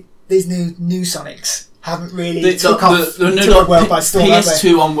many. These new Sonics haven't really took well by storm. have they?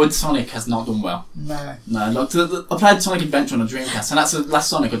 PS2 onward Sonic has not done well. No. Like I played Sonic Adventure on a Dreamcast, and that's the last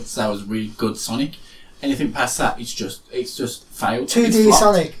Sonic I'd say was a really good Sonic. Anything past that, it's just failed. 2D It's flopped.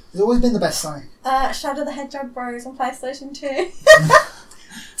 Sonic has always been the best Sonic. Shadow the Hedgehog Bros on PlayStation 2.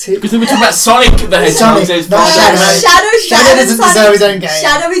 Because then we're talking about Sonic the Hedgehog. Sonic, There's not Shadow. Shadow doesn't Sonic. deserve his own game.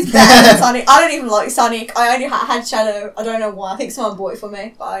 Shadow is better than Sonic. I don't even like Sonic. I only had Shadow. I don't know why. I think someone bought it for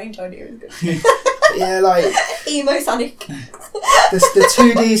me, but I enjoyed it. It was good. Yeah, like Emo Sonic. the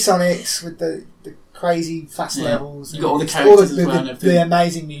 2D Sonics with the crazy fast levels. You got all the and characters as well and everything. the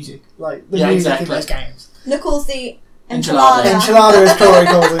amazing music, like the Yeah, music exactly. in those games. Knuckles the Enchilada. Enchilada, as Corey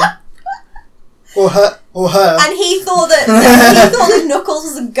calls him, or her. And he thought that Knuckles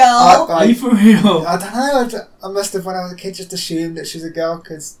was a girl. Are you for real? I don't know. I must have, when I was a kid, just assumed that she was a girl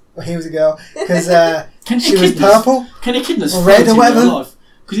because he was a girl because Can she was echidnas- purple. Can echidnas Or red float or in real whatever? life?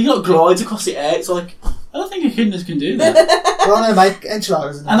 Because he like glides across the air. It's like I don't think echidnas can do that. Well, I know, make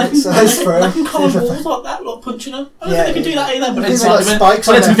enchiladas in And it, so it's they for can climb walls like that, like punching them. I don't Yeah, think they can do that either. But People it's got like, spikes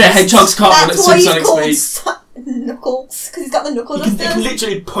but on to be their fair, hedgehogs can't run at That's why he's supersonic called speed. Knuckles, because he's got the knuckle They can dusters.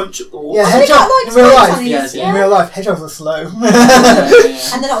 literally punch up the wall. Yeah, Oh, they got, hedgehog like, in real spikes life. on his- Yes, yeah. In real life, hedgehogs are slow.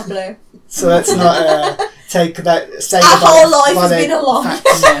 Yeah. And they're not blue. So let's not take that. Say Our that by whole the- life by has the been a lie.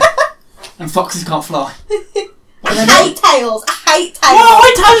 facts. Yeah. And foxes can't fly. I hate Tails. I hate Tails. Oh,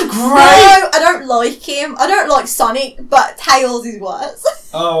 it sounds great! No, I don't like him. I don't like Sonic, but Tails is worse.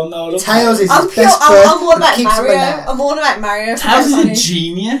 Oh no, look. Tails is I'm his best I'm all about Keeps Mario. banana. I'm all about Mario. Tails is a Sonic.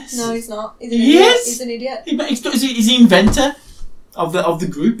 genius. No, he's not. He's an He idiot. is? He's an idiot. He's the inventor of the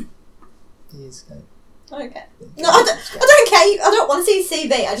group. He is. Okay. No, I don't care. I don't want to see his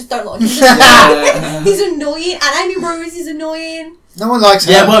CV. I just don't like him. He's annoying, and Amy Rose is annoying. No one likes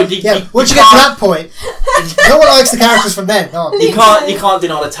her. Yeah, well, once you get to that point, no one likes the characters from then. No. You can't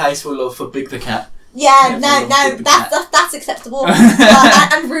deny the tasteful love for Big the Cat. Yeah, no, that's acceptable.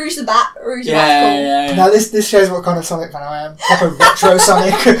 And Rouge the Bat. Rouge the Bat's cool. Yeah. Now this shows what kind of Sonic fan I am. Like a retro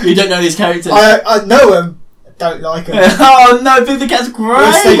Sonic. You don't know these characters. I know them. Don't like them. Oh no, Big the Cat's great.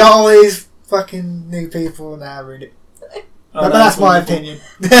 Yes, they got all these fucking new people now. Really. Oh, but that's my opinion.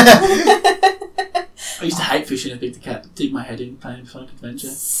 I used to hate fishing as Big the Cat. Dig my head in playing Sonic Adventure.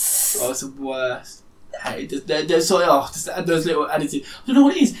 Oh, it's the worst. Hate it. There's sort of those little additives. I don't know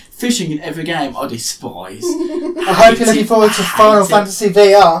what it is. Fishing in every game, I despise. I hope you're looking forward to Final Fantasy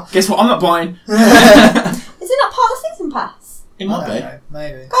VR. Guess what? I'm not buying. Is it not part of the season pass? It might be. Know,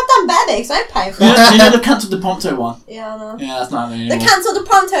 maybe. Goddamn baby, because I ain't paying for it. You know they've cancelled the Prompto one. Yeah, I know. Yeah, that's not happening They anymore. cancelled the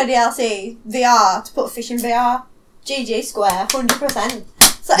Pronto DLC VR to put fish in VR. GG Square, 100%.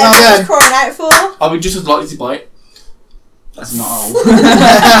 So everyone's crying out for. I would just as likely to buy it. That's not all.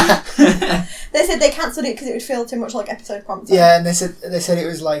 They said they cancelled it because it would feel too much like episode Prompto. Yeah, and they said it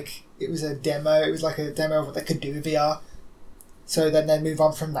was like it was a demo. It was like a demo of what they could do with VR. So then they move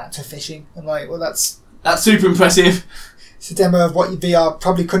on from that to fishing. I'm like, well, that's super impressive. it's a demo of what your VR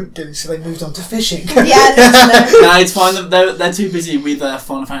probably couldn't do. So they moved on to fishing. Yeah, literally. No, it's fine. They're too busy with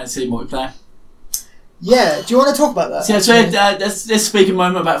Final Fantasy multiplayer. Yeah. Do you want to talk about that? So let's speak a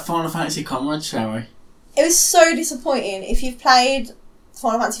moment about Final Fantasy Comrades, shall we? It was so disappointing. If you've played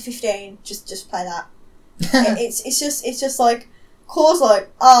Final Fantasy 15, just play that. It's just like, Core's like,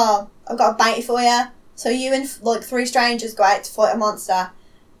 I've got a bounty for you. So you and like 3 strangers go out to fight a monster.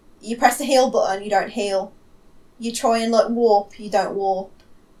 You press the heal button, you don't heal. You try and like warp, you don't warp.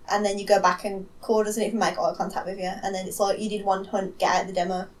 And then you go back and Core doesn't even make eye contact with you. And then it's like, you did one hunt, get out of the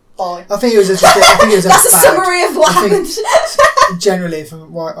demo, bye. I think it was just. I think it was That's a summary of what happened. Generally,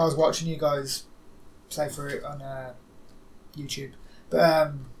 from what I was watching you guys play through it on YouTube, but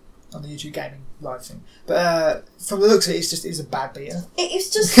on the YouTube gaming live thing. But from the looks of it, it's a bad beta. It's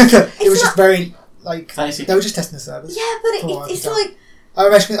just. It was just very like Basic. they were just testing the servers. Yeah, but it's like. I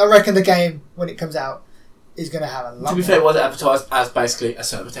reckon the game when it comes out is going to have a lot. To be fair, it was advertised as basically a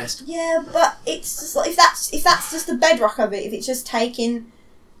server test. Yeah, but it's just like if that's just the bedrock of it, if it's just taking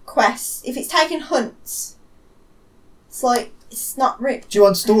quests, if it's taking hunts, it's like it's not rich. Do you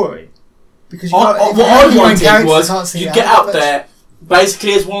want story? Because What I wanted was you get out there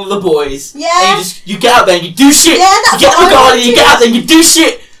basically as one of the boys. Yeah. And you get out there and you do shit. Yeah, that's you get what the I guy and you wanted. get out there and you do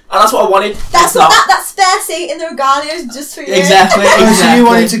shit. And that's what I wanted. That's what that spare seat in the Regalia is just for you. Exactly. So you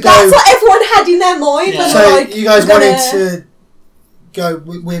wanted to go. That's what everyone had in their mind. Yeah. When So they're like, you guys we're wanted gonna- to go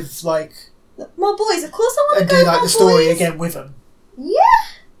with like my boys. Of course, I want and to go do with like my the story boys. again with them, Yeah.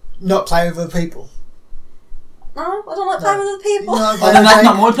 not play with other people. No, I don't like playing with other people. No, Oh, then that's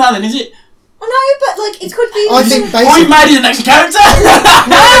not my plan, then, is it? I know, but like it could be. I think Oh, you basically. made it an extra character.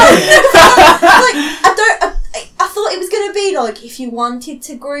 I thought it was going to be like if you wanted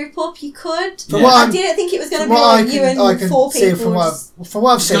to group up, you could. From Yeah. what I I'm- didn't think it was going to from be what like you and I can 4 see people. from what just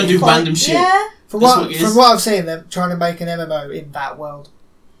I've It's gonna do seen, random shit. Yeah, from That's what what it is. from what I've seen, them trying to make an MMO in that world.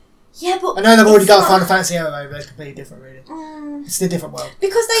 yeah, but I know they've already it's got a not- Final Fantasy MMO, but it's completely different, really. It's a different world.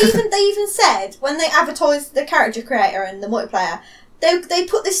 Because they even said when they advertised the character creator and the multiplayer, they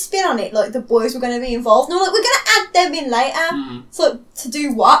put this spin on it like the boys were going to be involved. And they're like, we're going to add them in later. So to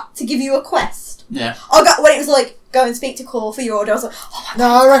do what? To give you a quest. Yeah. When it was like go and speak to Core for your order, I was like, oh my No,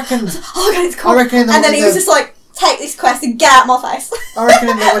 I reckon. god, oh my god, it's Core. I reckon. And then he was just like, take this quest and get out of my face. I reckon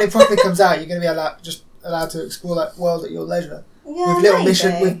that when it properly comes out, you're going to be allowed to explore that world at your leisure Yeah, with little maybe.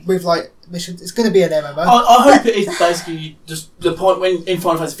 missions. With like missions, it's going to be an MMO. I hope it is basically just the point when in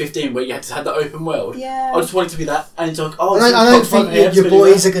Final Fantasy 15 where you had to have the open world. Yeah. I just want it to be that, and it's like, oh, I don't think your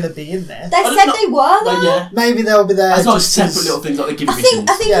boys are going to be in there. They I don't said know. they were though. Like, yeah. Maybe they'll be there. It's not just separate as- little things like they give you I think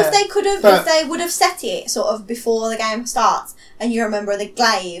missions. if they could have, But- if they would have set it sort of before the game starts, and you remember the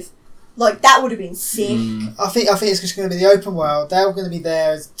glaive, like that would have been sick. I think it's just going to be the open world. They're all going to be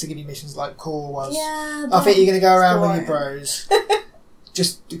there to give you missions like Core was. Yeah, I think you're going to go around with your boring. bros,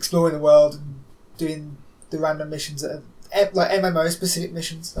 just exploring the world and doing the random missions that are like MMO specific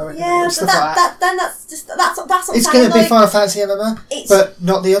missions. I reckon, Yeah, stuff but like that. then that's what I'm It's saying. going to be like, Final Fantasy MMO, it's, but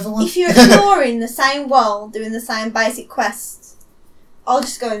not the other one. if you're exploring the same world, doing the same basic quests, I'll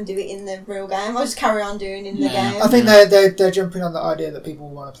just go and do it in the real game. I'll just carry on doing it in the Yeah. game. I think they're jumping on the idea that people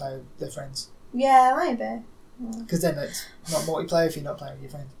want to play with their friends, Yeah, maybe. because then it's not multiplayer if you're not playing with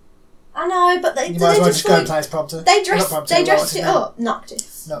your friends. I know, but they You might as well just just go and play as Prompter. They dressed it up.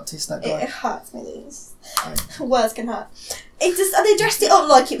 Noctis. Noctis, that guy. It hurts me. These words can hurt. They dressed it up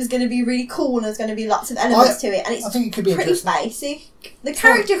like it was going to be really cool and there's going to be lots of elements to it, and it's I think it could be pretty basic. The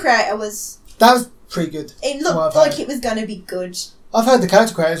character creator was. That was pretty good. It looked like it was going to be good. I've heard the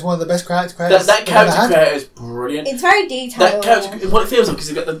character creator is one of the best character creators. That character creator is brilliant. It's very detailed. What it feels like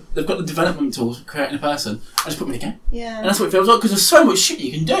is they've got the development tools for creating a person and just put them in a game. Yeah. And that's what it feels like because there's so much shit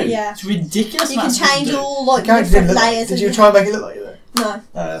you can do. Yeah. It's ridiculous. You can change all the different layers. Did you try and make it look like you though? No.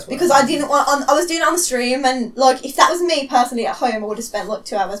 That's because I didn't want. I was doing it on the stream, and if that was me personally at home, I would have spent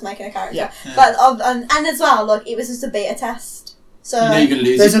 2 hours making a character. Yeah. But and as well, it was just a beta test. So you know you're gonna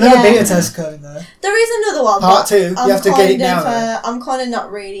lose. There's another beta test going there. There is another one. Part 2. You have to get it now. I'm kind of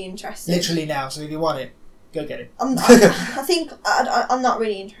not really interested. Literally now. So if you want it, go get it. I think I'm not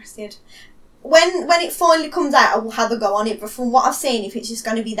really interested. When it finally comes out, I will have a go on it. But from what I've seen, if it's just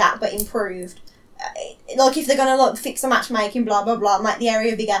going to be that but improved, if they're going to fix the matchmaking, blah blah blah, make the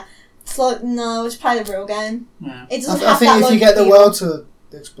area bigger, it's no, just play the real game. Yeah. It doesn't I have think that, if you get the world to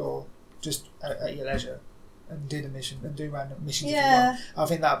explore, just at your leisure, and do the mission and do random missions if you want, I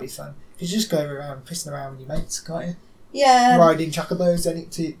think that'd be fun. You just go around pissing around with your mates, can't you? Yeah. Riding chocobos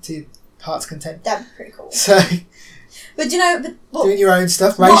to heart's content. That'd be pretty cool. So, but doing your own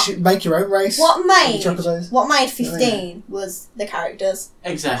stuff, make your own race. What made 15 was the characters.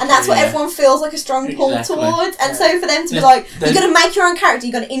 Exactly. And that's what everyone feels like a strong pull towards. And so for them to be you're going to make your own character,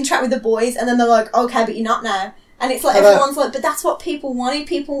 you're going to interact with the boys, and then they're like, okay, but you're not now. And it's everyone's but that's what people wanted.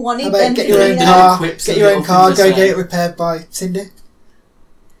 People wanted them to get your own car. Get your own car. Go get it repaired by Cindy.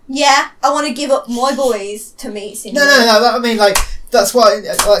 Yeah, I want to give up my boys to meet Cindy. No. I mean, that's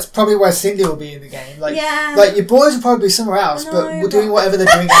probably where Cindy will be in the game. Your boys will probably be somewhere else, but we're doing whatever they're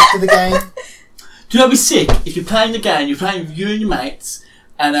doing after the game. Do you know what'd be sick? If you're playing the game, you're playing with you and your mates,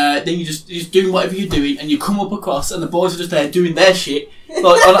 and then you're just doing whatever you're doing, and you come up across, and the boys are just there doing their shit,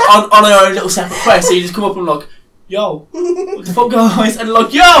 on their own little separate quest. So you just come up and yo, what the fuck, guys? And yo,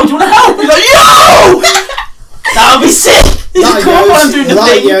 do you want to help? You're like, yo! That would be sick! Come on, I'm doing the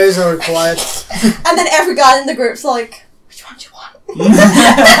thing. Yos are required. And then every guy in the group's like, which one do you want?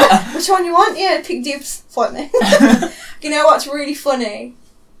 Which one you want? Yeah, pick dibs, fight me. You know what's really funny?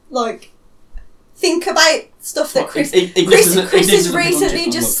 Think about stuff that Chris has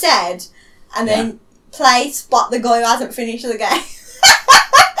recently just said, and then play spot the guy who hasn't finished the game.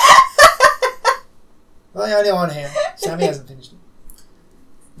 Well, the only one here. Sammy hasn't finished it.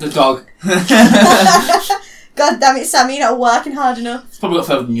 The dog. God damn it, Sammy, you're not working hard enough. It's probably got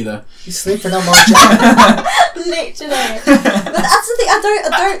further than you though. He's sleeping on my job. Literally. But that's the thing,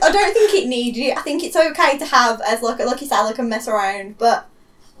 I don't think it needed it. I think it's okay to have as like you said, a mess around, but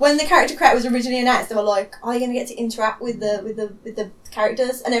when the character creator was originally announced, they were like, are you gonna get to interact with the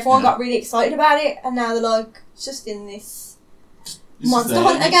characters? And everyone got really excited about it, and now they're like, it's just in this Monster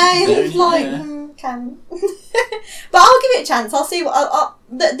Hunter game. But I'll give it a chance. I'll see what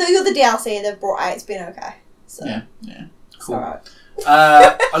the other DLC they've brought out. It's been okay. So. Yeah, cool. Alright.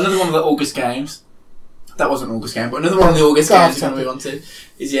 Another one of the August games. That wasn't an August game, but another one of the August games we're going to move on to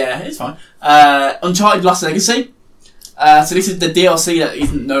is it's fine. Uncharted Lost Legacy. So this is the DLC that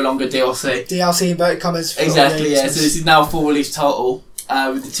isn't no longer DLC. DLC inverted commas. Exactly. Yeah. So this is now a full release title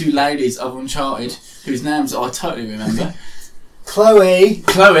with the two ladies of Uncharted, whose names I totally remember. Chloe.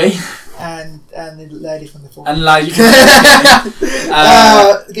 And the lady from the fourth. And lady.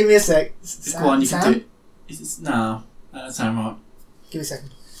 Give me a sec. Go on, you can do it. No, that doesn't sound right. Give me a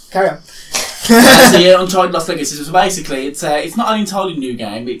second. Carry on. Uncharted Lost Legacy. So basically, it's not an entirely new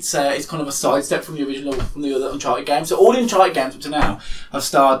game. It's kind of a sidestep from the other Uncharted games. So all the Uncharted games up to now have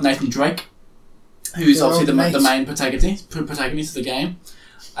starred Nathan Drake, who's obviously the main protagonist of the game.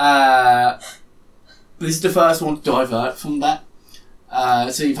 This is the first one to divert from that.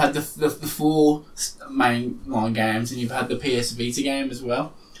 So you've had the 4 main line games, and you've had the PS Vita game as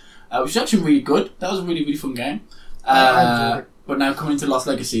well, which is actually really good. That was a really, really fun game. But now coming into Lost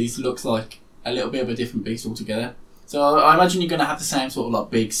Legacy, this looks like a little bit of a different beast altogether. So I imagine you're going to have the same sort of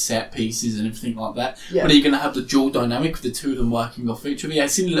big set pieces and everything like that. Yeah. But are you going to have the dual dynamic with the two of them working off each other? Yeah,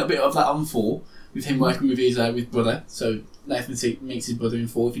 I've seen a little bit of that on 4 with him working with his brother. So Nathan meets his brother in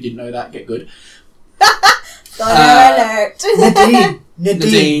 4. If you didn't know that, get good. Alert.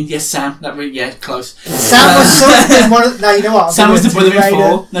 Nadine. Yes, Sam. Close. Sam was something one of... No, you know what? Sam was the brother in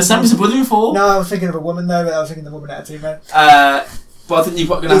 4. No, Sam was the brother in 4. No, I was thinking of a woman though, but I was thinking of the woman out of Team Man. But I think you're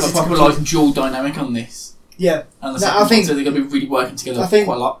going to have a proper dual dynamic on this. Yeah. And I think so they're going to be really working together quite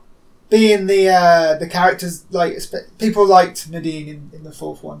a lot. Being the characters, people liked Nadine in the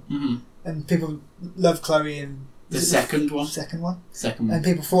 4th one. Mm-hmm. And people love Chloe and The second one. Second one. Second one. And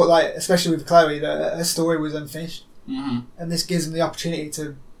people thought, like, especially with Chloe, that her story was unfinished. Mm-hmm. And this gives them the opportunity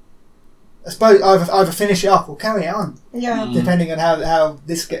to, I suppose, either finish it up or carry it on. Yeah. Depending on how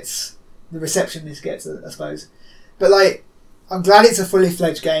this gets, the reception this gets, I suppose. But, like, I'm glad it's a fully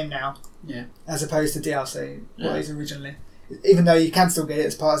fledged game now. Yeah. As opposed to DLC, what Yeah. it is originally. Even though you can still get it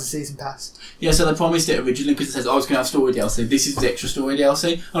as part of the season pass. Yeah, so they promised it originally because it says, oh, it's going to have story DLC. This is the extra story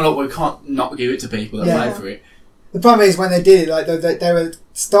DLC. And look, we can't not give it to people that Yeah. pay for it. The problem is when they did it, like they were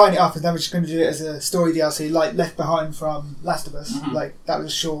starting it off and they were just going to do it as a story DLC, like Left Behind from Last of Us. Mhm. Like that was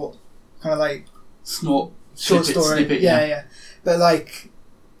a short, kind of like Short story. snippet, Yeah. But like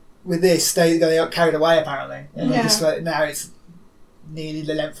with this, they got carried away apparently, and Yeah. just like, now it's nearly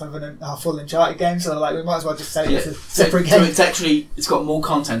the length of a full Uncharted game. So like we might as well just say it's a separate So game. it's got more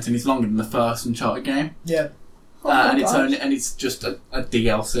content and it's longer than the first Uncharted game. Yeah. Oh my And gosh. it's just a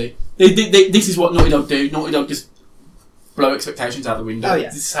DLC. This is what Naughty Dog do. Naughty Dog just blow expectations out the window. Oh, yeah.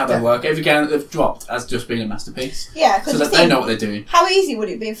 This is how they work. Every game that they've dropped has just been a masterpiece. Yeah, So because that they know what they're doing. how easy would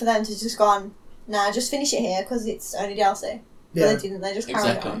it be for them to just gone, nah, just finish it here because it's only DLC. But Yeah. they didn't. They just carried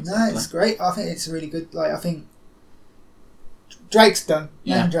Exactly. on. No, it's great. I think it's really good. Like I think Drake's done.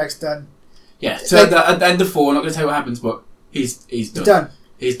 Yeah. Nathan Drake's done. Yeah. So at the end of 4, I'm not going to tell you what happens, but he's done. Done.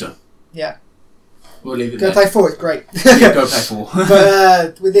 He's done. Yeah. We'll leave it Go there. play 4. It's great. Yeah, go play 4.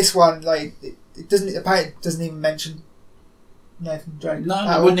 But with this one, like it doesn't. Apparently, it doesn't even mention Nathan Drake. No, at it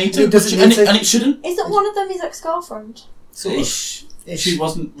all. wouldn't need to. It doesn't and, need to. and it shouldn't. Isn't one of them his ex-girlfriend? Sort of. She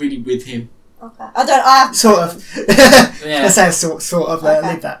wasn't really with him. Okay. I have. Sort of. Yeah. I say sort of. Okay.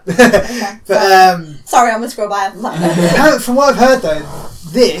 Leave that. Okay. But Sorry, I'm a scrub. I haven't. from what I've heard though,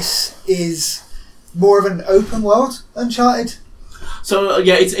 this is more of an open world Uncharted. So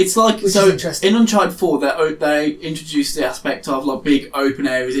yeah, it's like Which so is interesting. in Uncharted 4 they introduced the aspect of like big open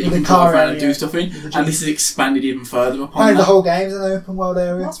areas that you The can car drive around and area, do stuff in, with the and this is expanded even further upon Apparently, the that. whole game's an open world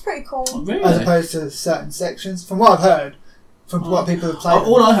area, That's pretty cool. Oh, really? as opposed to certain sections. From what I've heard, from what people have played.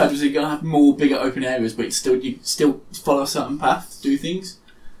 All I heard was you're gonna have more bigger open areas, but you still follow a certain path to do things.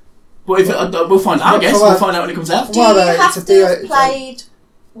 But if we'll find out, I guess we'll find out when it comes out. Do you Well, have it's to a have big- played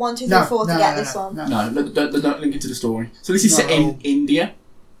 1, 2, 3, 4 to get this one? No. No, they don't link into the story. So this is set No. in India.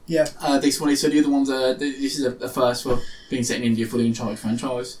 Yeah. This one is so the other ones are. This is a first for being set in India for the Uncharted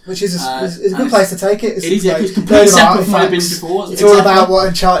franchise. Which is a and good place to take it. It is. like It's completely load of separate from what they've been artifacts. before. It's all about what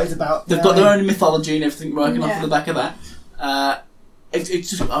Uncharted's about. They've got their own mythology and everything working off Yeah. of the back of that. It's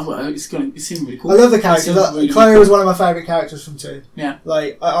just it seems really cool. I love the characters. It seems really Chloe cool. was one of my favourite characters from 2. Yeah.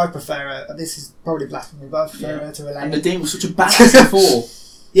 Like I prefer her. This is probably blasphemy, but I prefer her to And Elena. Nadine was such a badass before.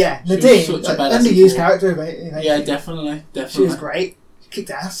 Yeah, She was Nadine, such a badass underused before. character. But, you know, Yeah, definitely. she was great. She kicked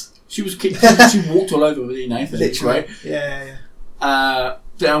ass. She was kicked. She walked all over with Nathan. Literally. Right? Yeah.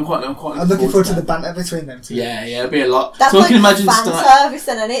 Yeah, I'm quite. I'm looking forward to the banter between them two. Yeah, it'll be a lot. That's so like I can imagine fan service,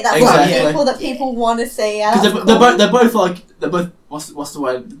 isn't it? That's Exactly. like people that people want to see. Yeah, because they're both like they're both what's the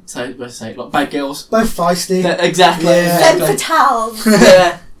way to say it? Like bad girls. Both feisty. Exactly. Yeah. Femme fatales.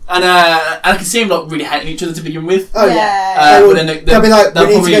 Yeah. And I can see them like really hating each other to begin with. Oh Yeah. But then they'll be like, they'll we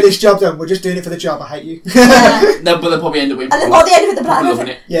need probably- to get this job done. We're just doing it for the job. I hate you. Yeah. But they'll probably end up with And then, at the end of it, the black loving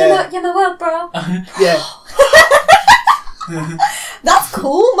it. Yeah. You're my world, bro. Yeah. That's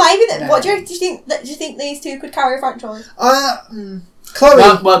cool. Maybe that. Yeah. What do you think? Do you think these two could carry a franchise? Chloe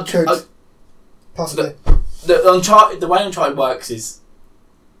Well, could possibly. The way Uncharted works is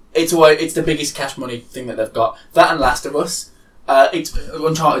it's the biggest cash money thing that they've got. That and Last of Us.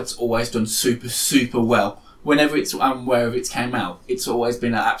 Uncharted's always done super well. Whenever it's and wherever it's came out, it's always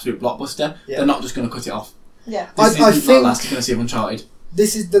been an absolute blockbuster. Yeah. They're not just going to cut it off. Yeah. This I isn't think- the last you're going to see of Uncharted.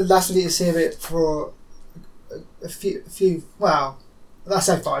 This is the last we need to see of it for a few. Well, let's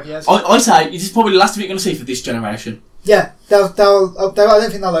say 5 years. I say this is probably the last of it you're going to see for this generation. Yeah, they'll. I don't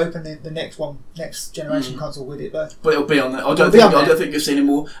think they'll open the next generation Mm. console with it though. But it'll be on there. I It'll be on there. don't think you'll see any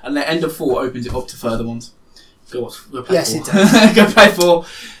more. And the end of 4 opens it up to further ones. Go play Yes, 4. it does. Go play 4.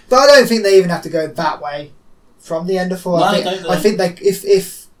 But I don't think they even have to go that way from the end of 4. No, I think they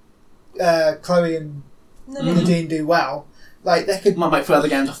if Chloe and No, Mhm. Nadine do well, like they could. Might make further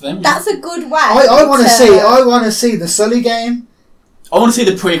games off them. That's a good way. I want to see the Sully game. I want to see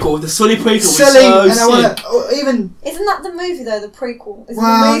the prequel. The Sully prequel was Sully, so and I sick. want to even. Isn't that the movie though? The prequel. Isn't the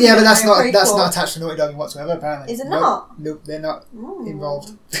Well, movie yeah, but that's really a not prequel? attached to Naughty Dog whatsoever. Apparently, Is it Nope. not? Nope, they're not Ooh.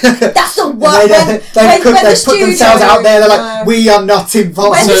 involved. That's the And worst. they put themselves out there. They're like, we are not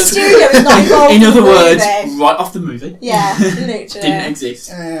involved. When the So- studio is not involved. In other the words, movie. right off the movie. Yeah, literally. Didn't exist.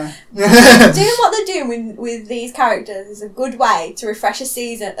 Doing what they're doing with these characters is a good way to refresh a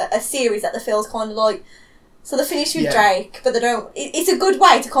series that they feels kind of like. So they finish with Yeah. Drake, but they don't. It's a good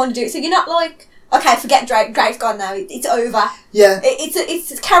way to kind of do it. So you're not like, okay, forget Drake. Drake's gone now. It's over. Yeah.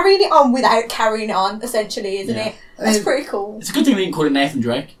 It's carrying it on without carrying it on, essentially, isn't it? That's pretty cool. It's a good thing they didn't call it Nathan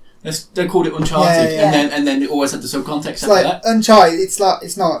Drake. They called it Uncharted, and then it always had the subcontext it's after like that. Uncharted. It's not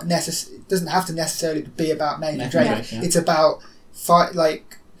it doesn't have to necessarily be about Nathan Drake. Yeah. It's about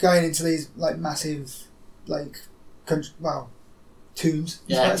going into these like massive tombs.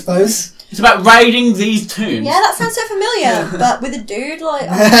 I suppose. It's about raiding these tombs. Yeah, that sounds so familiar, but with a dude like.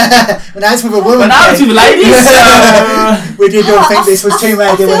 But now it's with a woman. But now it's with ladies. So... we did not think this was Tomb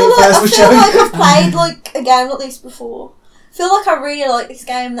Raider when it first was shown. I feel like I've played like a game like this before. I feel like I really like this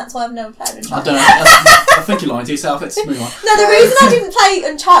game. That's why I've never played Uncharted. I don't know. I think you're lying to yourself. Let's move on. No, the reason I didn't play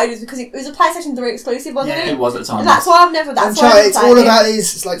Uncharted is because it was a PlayStation 3 exclusive, wasn't it? It was at the time. And that's why I've never. That's Uncharted. why I've It's all about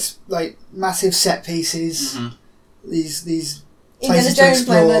these like massive set pieces. Mm-hmm. These places to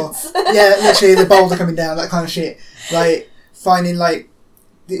explore. Moments. Yeah, literally the boulder coming down, that kind of shit. Like finding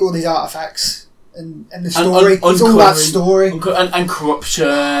all these artifacts and the story. It's all about story and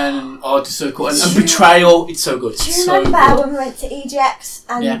corruption. It's so cool. And betrayal. It's so good. Do you remember when we went to EGX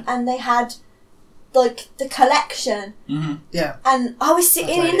and they had like the collection? Mm-hmm. Yeah. And I was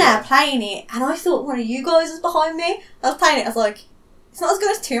sitting in there playing it, and I thought one of you guys was behind me. I was playing it. I was like, it's not as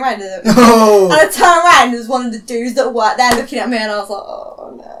good as Tomb Raider. Oh. And I turned around and there was one of the dudes that worked there looking at me, and I was like,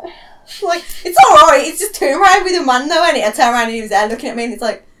 oh no. Like, it's alright, it's just Tomb Raider with a man though, and I turned around and he was there looking at me, and it's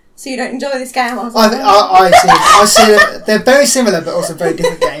like, so you don't enjoy this game? I was like, I see them. They're very similar but also very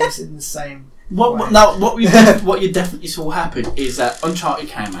different games in the same What you definitely saw happen is that Uncharted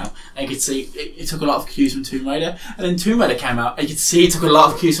came out and you could see it took a lot of cues from Tomb Raider, and then Tomb Raider came out and you could see it took a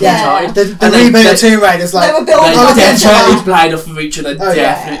lot of cues from Uncharted. The reboot of Tomb Raider's like... They were building on definitely played off of each other. But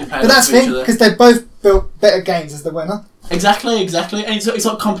that's the thing, because they both built better games as the winner. Exactly. And it's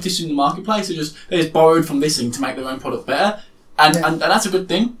like competition in the marketplace. They just borrowed from this thing to make their own product better. And that's a good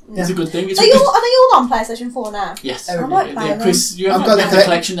thing. It's a good thing. Are they all on PlayStation 4 now? Yes. I might play them. Chris, you have the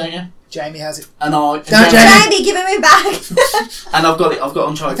collection, don't you? Jamie has it. And Jamie, give it me back. And I've got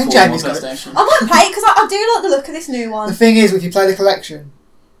Uncharted 4 on PlayStation. I might play it because I do like the look of this new one. The thing is, if you play the collection,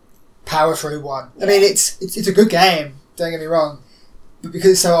 power through one. I mean, it's a good game. Don't get me wrong, but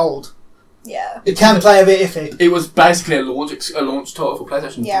because it's so old, it can play a bit iffy. It was basically a launch title for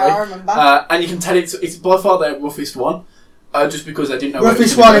PlayStation 3. Yeah, I remember. And you can tell it's by far their roughest one, just because they didn't know.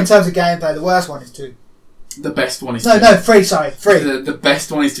 Roughest one in terms of gameplay. The worst one is 2. The best one is 3. 3. The best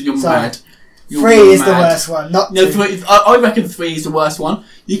one is 2. You're mad. 3 is the worst one, not 2. 3. I reckon 3 is the worst one.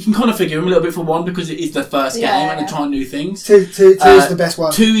 You can kind of figure him a little bit for 1 because it is the first game and they're trying new things. 2 is the best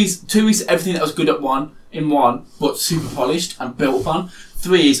one. 2 is everything that was good at 1 in 1, but super polished and built upon.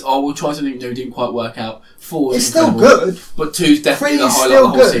 3 is we'll try something new, didn't quite work out. 4 is still good, but 2 is definitely the highlight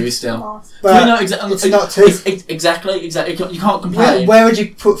of the whole series still. But it's not 2. Exactly. You can't compare. Where would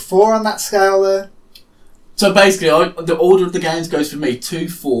you put 4 on that scale there? So basically, the order of the games goes for me 2,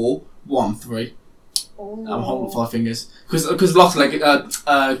 4, 1, 3. I'm holding 5 fingers because Lost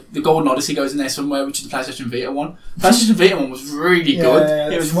the Golden Odyssey goes in there somewhere, which is the PlayStation Vita one. PlayStation Vita one was really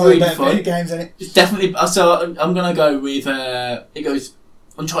good. It was really fun. Games in it. It's definitely so. I'm gonna go with it goes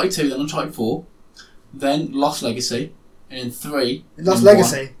Uncharted 2, then Uncharted 4, then Lost Legacy, and then 3. Lost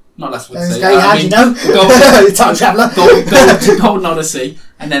Legacy. Not Lost Legacy. Time Traveller. Golden Odyssey,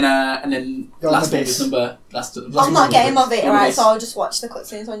 and then Last Vegas number. I'm not getting my Vita right, so I'll just watch the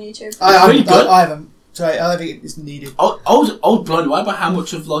cutscenes on YouTube. I haven't. So I don't think it's needed. I was blown away by how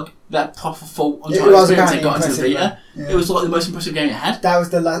much of that proper full Uncharted experience they got into the Vita. Yeah. It was like the most impressive game it had. That was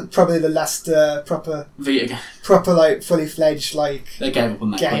probably the last proper Vita game. Proper fully fledged they gave up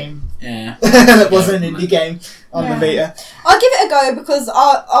on that game. Yeah. That wasn't an indie game on the Vita. I'll give it a go because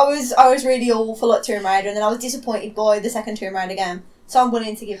I was really all for Tomb Raider, and then I was disappointed by the second Tomb Raider game. So I'm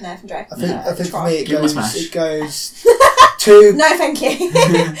willing to give Nathan Drake. I think for me it goes 2. No, thank you.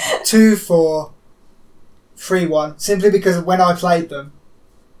 2, 4. 3, 1, simply because when I played them,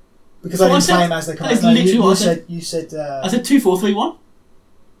 because I didn't play them as they come out. You said. I said 2, 4, 3, 1.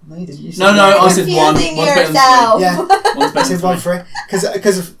 No, you didn't. No, I said 1. One's better than 3. Yeah, one's better I said 1, 3.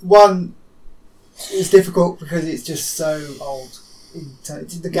 Because 1 is difficult because it's just so old.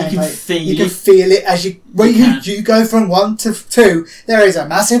 The gameplay, you can feel it as you go from 1 to 2. There is a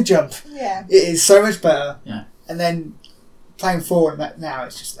massive jump. Yeah, it is so much better. Yeah, and then playing 4 now,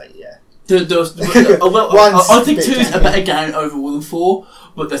 it's just like I think 2 is a better game overall than 4,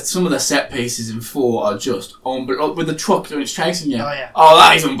 but some of the set pieces in 4 are just unbelievable. With the truck when it's chasing you. Oh,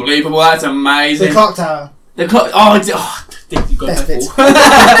 that is unbelievable. That's amazing. The clock tower. You got best bits.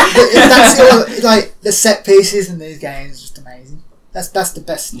 That's all, the set pieces in these games are just amazing. That's the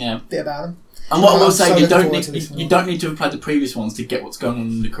best bit about them. And what I will say, so you don't need to have played the previous ones to get what's going on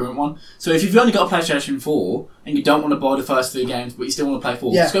in the current one. So if you've only got a PlayStation 4 and you don't want to buy the first 3 games, but you still want to play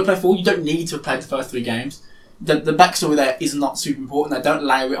 4, just go play 4. You don't need to have played the first 3 games. The backstory there is not super important. They don't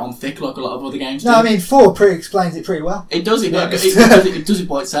layer it on thick like a lot of other games do. No, I mean 4 explains it pretty well. It does. It does it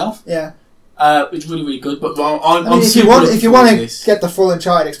by itself. Yeah. It's really, really good. But if you want to get the full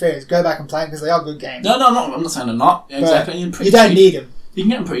Uncharted experience, go back and play them because they are good games. No, I'm not saying they're not. Exactly. You don't need them. You can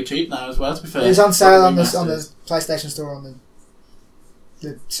get them pretty cheap now as well, to be fair. It was on sale on the PlayStation Store on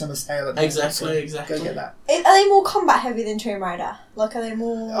the summer sale. Exactly. Go get that. Are they more combat heavy than Tomb Raider? Like, are they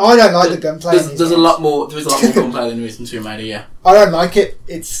more... I don't like the gunplay. There's a lot more gunplay than there is in Tomb Raider, yeah. I don't like it.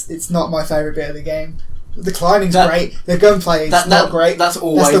 It's not my favourite bit of the game. The climbing's great. The gunplay is not great. That's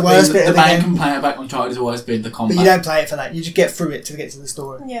always the worst bit of the main game. complaint about Uncharted has always been the combat. But you don't play it for that. You just get through it to get to the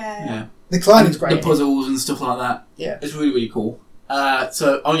story. Yeah. The climbing's great. The puzzles and stuff like that. Yeah. It's really, really cool.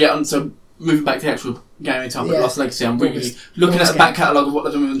 So moving back to the actual gaming topic, Lost Legacy, I'm really looking at the back catalogue of what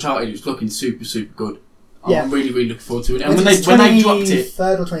they've done with Uncharted. It's looking super, super good. I'm really, really looking forward to it. And when they dropped it,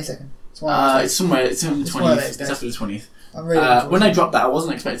 23rd or 22nd. It's somewhere. It's in the 20th. It's after the 20th. I'm really when they dropped that, I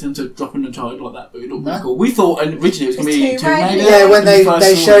wasn't expecting them to drop an Uncharted like that, but it looked really cool. We thought originally it was going to be Tomb Raider. Yeah, when they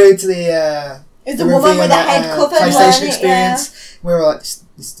showed the woman with the head covered PlayStation experience, we were like, this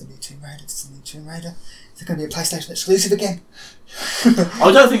is the new Tomb Raider. This is the new Tomb Raider. It's going to be a PlayStation exclusive again.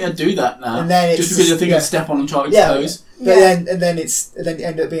 I don't think they'd do that now. And then just because I think they'd step on Uncharted's toes. But then it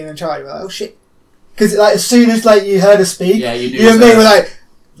ended up being Uncharted. We're like, oh shit! Because as soon as you heard her speak, you and me were like,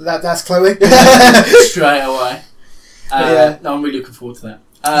 that's Chloe. Straight away. No, I'm really looking forward to that.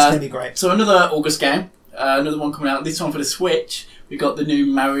 It's going to be great. So another August game, another one coming out. This one for the Switch. We got the new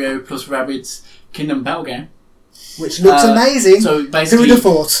Mario plus Rabbids Kingdom Battle game, which looks amazing. So basically, who would have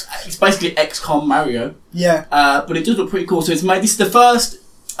thought? It's basically XCOM Mario. Yeah. But it does look pretty cool. So it's made. This is the first,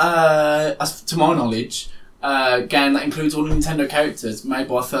 as to my knowledge, game that includes all the Nintendo characters made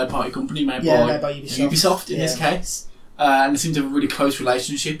by a third-party company, made by Ubisoft in this case. And they seem to have a really close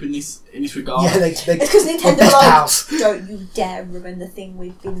relationship in this regard. Yeah, it's because Nintendo pals. Don't you dare ruin the thing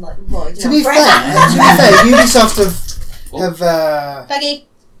we've been riding. To be fair, Ubisoft have. Peggy.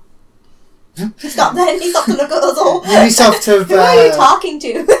 Stop then. He stopped to look at us all. Ubisoft have. Who are you talking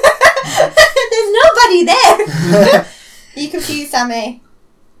to? There's nobody there. You confused Sammy.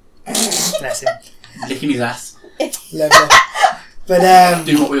 Bless him. Licking his ass. But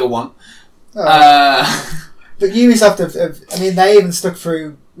doing what we all want. But Ubisoft have they even stuck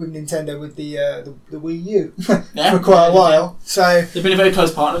through with Nintendo with the Wii U for quite a while. So they've been a very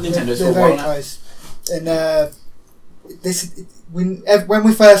close partner with Nintendo for a while. They're very close. And when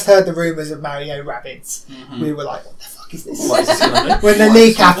we first heard the rumours of Mario Rabbids, we were like, what the fuck is this? What is this when the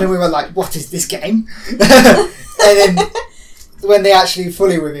leak happened, we were like, what is this game? And then when they actually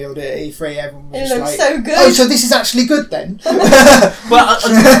fully revealed it at E3, everyone was just like, so good. Oh, so this is actually good then? Well,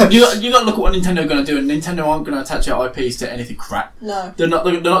 you got to look at what Nintendo are going to do, and Nintendo aren't going to attach their IPs to anything crap. No. They're not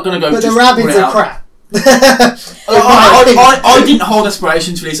going to go. But the Rabbids are crap. I didn't hold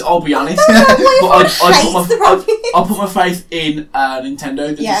aspirations for this. I'll be honest. I'll put my faith in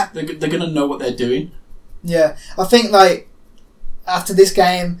Nintendo. They're going to know what they're doing. Yeah, I think after this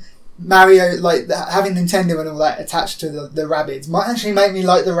game, Mario, having Nintendo and all that attached to the Rabbids might actually make me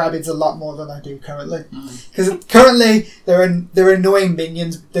like the Rabbids a lot more than I do currently. Because currently they're annoying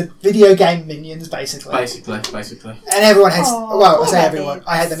minions, the video game minions basically. Basically. And everyone hates. I say everyone.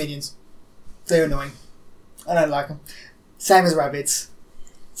 I hate the minions. They're annoying. I don't like them. Same as Rabbids.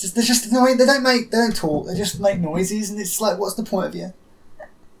 They're just annoying. They don't talk. They just make noises, and it's like, what's the point of you?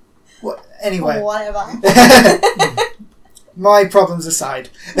 What? Anyway. Whatever. My problems aside,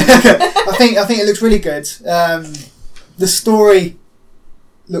 I think it looks really good. The story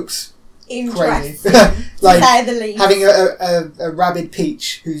looks crazy. Having a rabid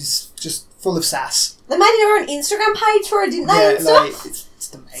Peach who's just full of sass. They made their own Instagram page for it, didn't they? Yeah, and stuff? It's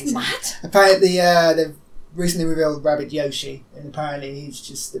amazing. It's mad. Apparently, they've recently revealed Rabbid Yoshi, and apparently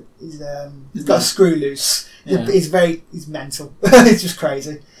he's got a screw loose. Yeah. He's mental. It's just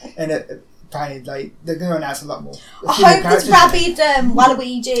crazy, and apparently they're going to announce a lot more. I hope there's Rabbid,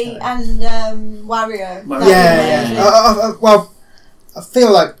 Waluigi, and Wario. Well, I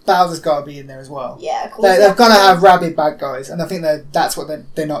feel like Bowser's got to be in there as well. Yeah, of course. They've got to have rabid bad guys, and I think that's what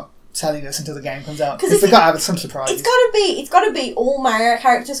they're not telling us until the game comes out, because they've got to have some surprises. It's got to be all Mario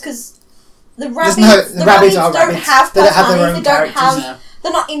characters, because the rabbits don't have personalities. They don't have.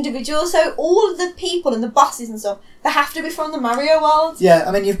 They're not individuals, so all of the people and the bosses and stuff, they have to be from the Mario world. Yeah,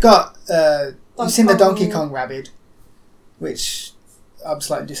 I mean, you've got you've seen the Donkey Kong rabbit, which I'm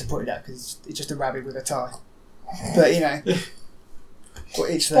slightly disappointed at because it's just a rabbit with a tie. But Or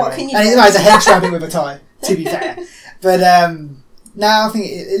each to What their can own. you And do? it's a hedge rabbit with a tie, to be fair. But now I think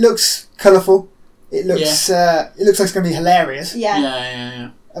it looks colourful. It looks like it's going to be hilarious.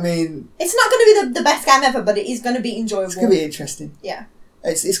 Yeah. I mean, It's not going to be the best game ever, but it is going to be enjoyable. it's going to be interesting. Yeah.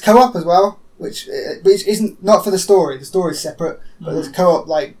 It's co-op as well, which isn't not for the story. The story's separate, but there's co-op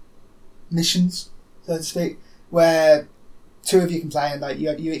like missions, so to speak, where two of you can play, and like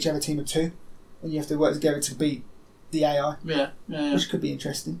you each have a team of two, and you have to work together to beat the AI. Yeah. Which could be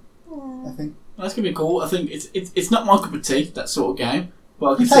interesting. I think That's gonna be cool. I think it's not my cup of tea, that sort of game.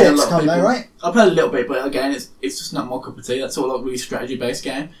 But I can you see played a lot of XCOM people. though, right? I played a little bit, but again, it's just not my cup of tea. That sort of like really strategy based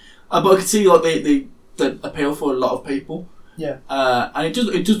game. But I can see like the appeal for a lot of people. Yeah. And it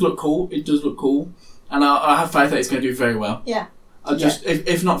does look cool. It does look cool, and I have faith that it's going to do very well. Yeah.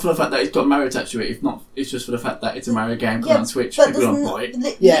 If not for the fact that it's got Mario attached to it, if not, it's just for the fact that it's a Mario game coming on Switch. But People don't buy it.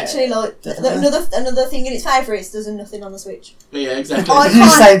 Literally, like another thing in its favour is there's nothing on the Switch. Yeah, exactly. I Did you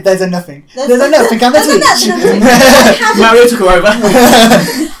can't- say there's a nothing? There's a nothing on the Switch. Mario took her over.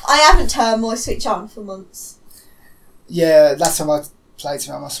 I haven't turned my Switch on for months. Yeah, last time I played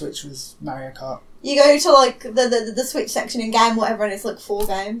something on my Switch was Mario Kart. You go to like the Switch section in game whatever, and it's like 4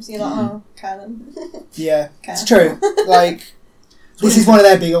 games. You're like, oh, okay then. Yeah, Okay. it's true. Like, this is one of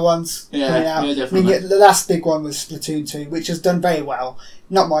their bigger ones coming out. Yeah, I definitely. mean, the last big one was Splatoon 2, which has done very well.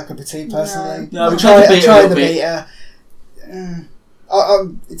 Not my cup of tea, personally. No, we I tried the beta tried a the little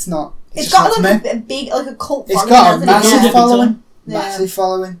beta. It's not. It's just got not for like me. a big, like a cult It's following. got a hasn't it? massive Yeah. following. Yeah. Massive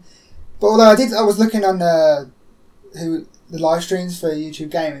following. But although I was looking on the live streams for YouTube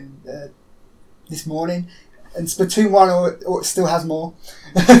Gaming this morning, and Splatoon 1 or still has more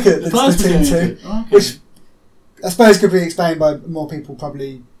than Splatoon 2. Okay. Which I suppose could be explained by more people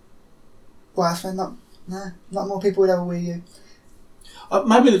probably. Well, I suppose not more people would have a Wii U.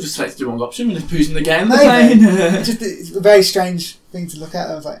 Maybe they just selected the wrong option when they're choosing the game Maybe. they're playing. It's a very strange thing to look at.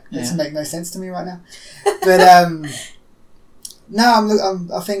 I was like, it doesn't make no sense to me right now. But no,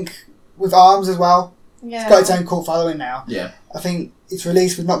 I think with ARMS as well, Yeah. it's got its own cult following now. Yeah. I think it's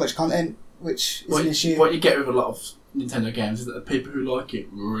released with not much content, which is an issue. What you get with a lot of Nintendo games is that the people who like it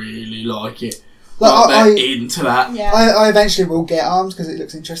really like it. Like, They're into that. Yeah. I eventually will get ARMS because it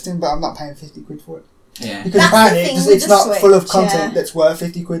looks interesting, but I'm not paying 50 quid for it. Yeah. Because That's the apparently thing it's with the not full of Switch, content yeah. that's worth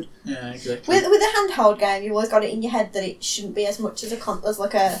 50 quid. Yeah, exactly. With a handheld game, you always got it in your head that it shouldn't be as much as as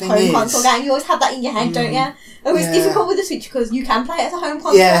like a Thing home is- console game. You always have that in your head, don't you? And it's Yeah. difficult with the Switch because you can play it as a home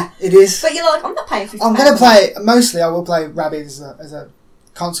console. Yeah, it is. But you're like, I'm not paying £50. I'm going to play, mostly I will play Rabbids as a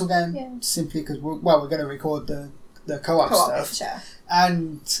console game, Yeah. simply because we're going to record the co-op Co-op, stuff. sure.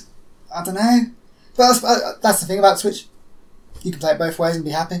 And I don't know. But that's the thing about Switch. You can play it both ways and be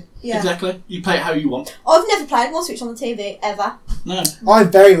happy. Yeah. Exactly. You play it how you want. I've never played my Switch on the TV, ever. No. I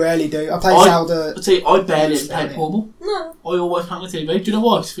very rarely do. I play Zelda. I tell you, I barely play portable. No. I always play on the TV. Do you know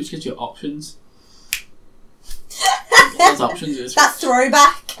why? Switch gives you options. There's options. Is That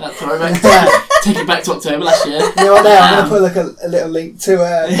throwback. that throwback. Take it back to October last year. You know what? There, I'm going to put like a little link to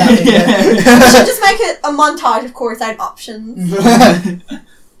that in I there. should just make a montage of Coruscant options.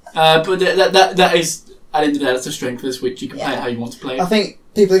 But that is, at the end of the day, that's the strength of the Switch. You can play it how you want to play I it. think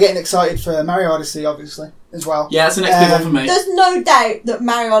people are getting excited for Mario Odyssey, obviously, as well. Yeah, that's the next big one for me. There's no doubt that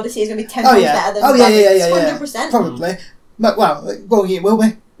Mario Odyssey is going to be 10 Oh times yeah. better than Oh yeah. Rabbids. 100%. Probably. But, well, it will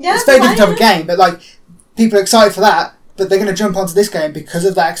be. Yeah, It's a very different type fine. of game, but like people are excited for that. But they're going to jump onto this game because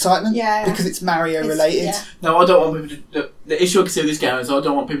of that excitement. Yeah. Because it's Mario related. Yeah. No, I don't want people to... The issue I can see with this game is I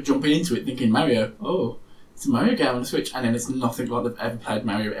don't want people jumping into it thinking Mario, it's a Mario game on the Switch, and then it's nothing like they've ever played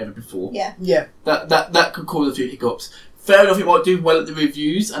Mario ever before. Yeah. Yeah. That could cause a few hiccups. Fair enough, it might do well at the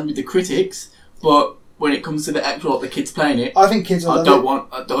reviews and with the critics, but when it comes to the actual the kids playing it, I think kids will I love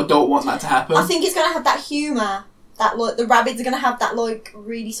it. don't want that to happen. I think it's going to have that humour. That like the Rabbids are going to have that like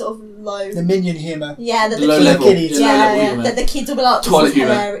really sort of low. The minion humour. Yeah, that The the low kids. level, kiddies. the low Yeah, level yeah. humour. That the kids will be like, this Toilet is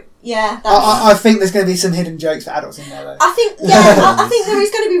humour. hilarious. Yeah. That's, I think there's going to be some hidden jokes for adults in there, though. I think I think there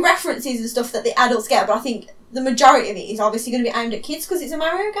is going to be references and stuff that the adults get, but I think the majority of it is obviously going to be aimed at kids because it's a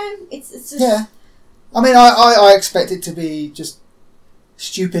Mario game. It's just Yeah. I mean, I expect it to be just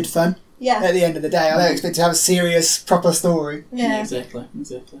stupid fun yeah. at the end of the day. I don't expect it to have a serious, proper story. Yeah. Exactly. None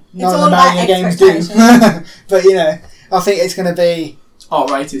all of the about Mario games do. expectations. But, you know, I think it's going to be...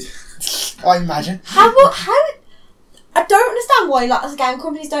 R-rated. I imagine. How I don't understand why like as game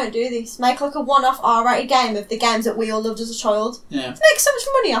companies don't do this. Make like a one-off R-rated game of the games that we all loved as a child. Yeah. Make so much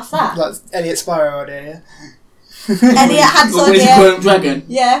money off that. Like Elliot Spyro idea, yeah? Elliot had When he's a idea. grown dragon.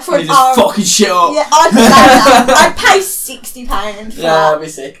 Yeah, for And an he just R. fucking shit up. Yeah, I'd pay £60 for Yeah, that. that'd be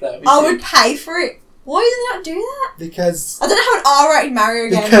sick. I would pay for it. Why do they not do that? Because I don't know how an R-rated Mario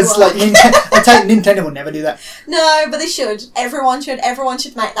game because works. I take Nintendo will never do that. No, but they should. Everyone should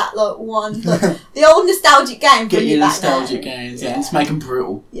make that one. The old nostalgic game. Get your nostalgic games, and just make them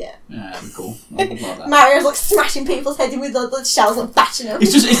brutal. Yeah. Yeah, that'd be cool. I would like that. Mario's like smashing people's heads in with the shells and bashing them.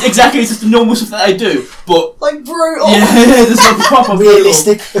 It's just the normal stuff that they do, but like brutal. yeah, there's like proper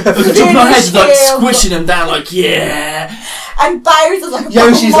Realistic. Like jumping on heads, like squishing them down, like yeah. And Bowser's like a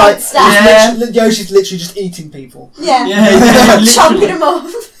Yoshi's proper like monster. Yoshi's literally just eating people. Yeah. Literally Chomping them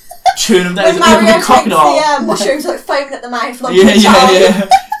off. chewing them down. When He's Mario like a takes crocodile. the mushrooms like foaming at the mouth like Yeah.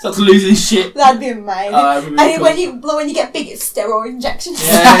 Starts losing shit. That'd be amazing. That'd be really and cool. when you get big, it's steroid injections.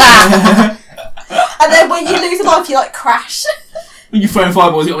 Yeah. And then when you lose a life, you like crash. When you're throwing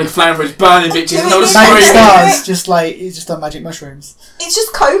fireballs, you got like flaming ridge burning bitches and all the Magic screaming. stars, just like he's just on magic mushrooms. It's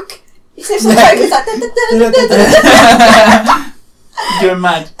just Coke. He sniffs some Coke. It's like Going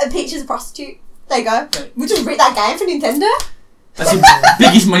mad. and Peach is a prostitute. There you go. We just read that game for Nintendo. That's the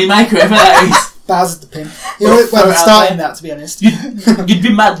biggest money maker ever. That is. Bowser's the pimp. Well, it's starting that, to be honest. You'd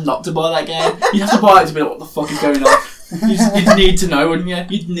be mad not to buy that game. You'd have to buy it to be like, what the fuck is going on? You'd need to know, wouldn't you?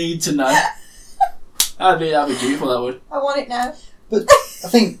 You'd need to know. That'd be beautiful. That would. I want it now. But I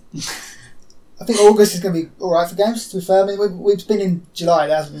think August is going to be alright for games, to be fair. I mean, we've been in July,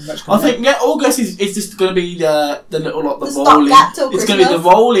 there hasn't been much I coming think August is just going to be the little like the The roll in. stopgap till It's going to be the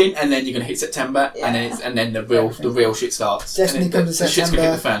Christmas. roll in, and then you're going to hit September, Yeah. and then the real shit starts. Destiny and then comes in the shit's going to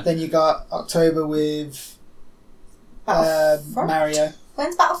hit the September, fan. then you got October with Battlefront? Mario.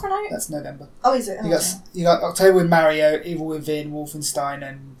 When's Battlefront out? That's November. Oh, is it? You got October with Mario, Evil Within, Wolfenstein,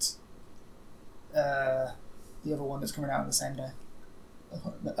 and the other one that's coming out on the same day.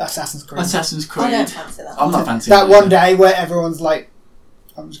 Assassin's Creed. Assassin's Creed. I don't fancy that. I'm not fancying that one day where everyone's like,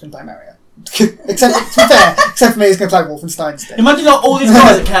 I'm just going to play Mario. except, to be fair, except for me, he's going to play Wolfenstein instead. Imagine like, all these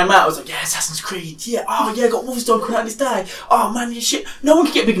guys that came out was like, yeah, Assassin's Creed, yeah, oh yeah, got Wolfenstein coming out this day. Oh man, yeah, shit. No one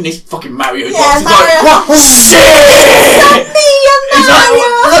can get bigger than this fucking Mario. Yeah, Drops. Mario. It's like, shit! Me and It's Mario!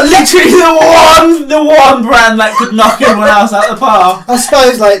 like literally the one brand that could knock everyone else out the park. I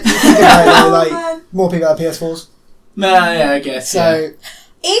suppose, like, you think about it, Oh, like man. more people have PS4s. No, yeah, I guess. So,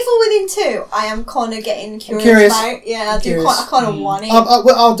 Evil Within 2, I am kind of getting curious curious. about. Yeah, Curious. I kind of want it.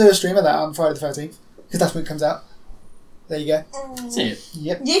 I'll do a stream of that on Friday the 13th, because that's when it comes out. There you go. That's it.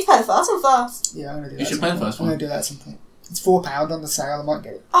 Yep. You play the first one first. Yeah, I'm going to do that. You should at play some the point. first I'm one. going to do that at some point. It's £4 on the sale, I might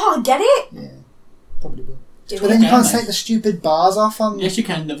get it. Oh, get it? Yeah, probably will. Do But then you Okay, can't mate. take the stupid bars off on... Yes, you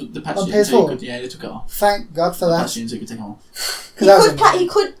can. The patch On didn't, so you PS4? could, yeah, they took it off. Thank God for The that. patch didn't, so you could take it off. He that was could play.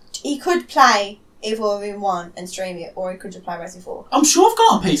 annoying. He could play Evil Within 1 and stream it, or he could just play Resident 4. I'm sure I've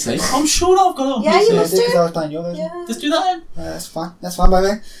got it on PC. I'm sure I've got it on Yeah, PC. you Yeah, must because do. I was playing your version. Yeah. Let's do that then. That's fine. That's fine by me.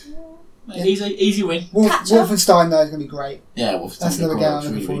 Yeah. Easy win. Catch up. Wolfenstein though is going to be great. Yeah, well, That's another game I'm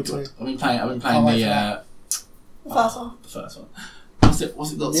looking forward to. I've been playing Can't the wait for The first one. The first one. What's it?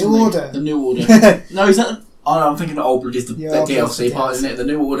 The New Order. The New Order. No, is that? Oh no, I'm thinking the Old Blood is the Yeah, Old Blood's DLC the part, DLC. isn't it? The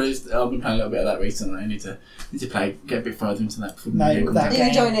New Order is. I've been playing a little bit of that recently. I need to play, get a bit further into that before the No, new comes that out. Are you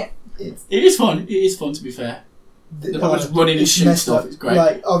enjoying it? It's, It is fun. It is fun to be fair. The fact it's running and it's shooting messed stuff up. is great.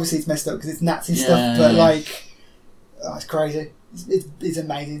 Like obviously it's messed up because it's Nazi Yeah, stuff, but yeah. like it's crazy. It's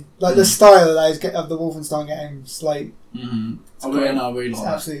amazing. Like the style of those of the Wolfenstein games, like Mm-hmm. I great. really it's like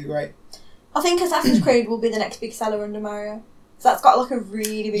that. absolutely great. I think Assassin's Creed will be the next big seller under Mario. So that's got like a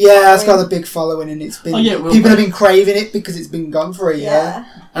really big. Yeah, it's got following. a big following, and it's been Oh, yeah, it will people be. have been craving it because it's been gone for a year. Yeah.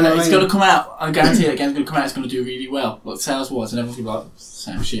 And You know it's what I going mean? to come out. I guarantee that game's going to come out. It's going to do really well, like sales wise, and everyone's going to be like,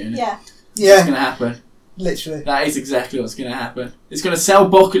 same shit, innit? Yeah. It's Yeah, going to happen. literally. That is exactly what's going to happen. It's going to sell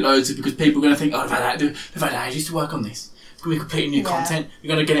bucket loads because people are going to think, oh, they've had ages to work on this. We're completing new Yeah. content.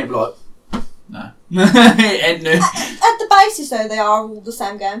 You're going to get it and be like, no. It ain't new. At the basis, though, they are all the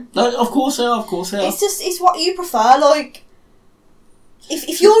same game. Like, of course they are, of course they are. It's what you prefer. Like,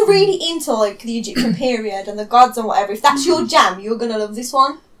 if you're really into like the Egyptian period and the gods and whatever, if that's your jam, you're gonna love this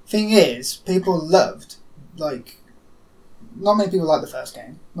one. Thing is, people loved like. Not many people like the first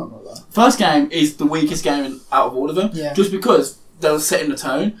game. Not gonna lie. First game is the weakest game out of all of them. Yeah. Just because they were setting the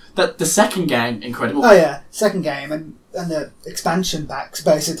tone. That the second game, incredible. Oh yeah, second game and the expansion packs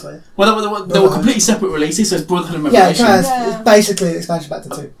basically. Well, they were completely separate releases, so it's Brotherhood and Yeah, Revelation. it's basically an expansion pack to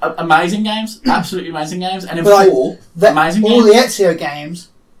 2. Amazing games, absolutely amazing games, and then But, like, 4, That- amazing all games. the Ezio games,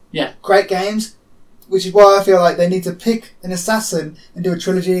 Yeah. great games, which is why I feel like they need to pick an assassin and do a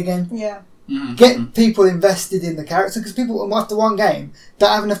trilogy again. Yeah. Mhm, Get mhm. people invested in the character, because people after one game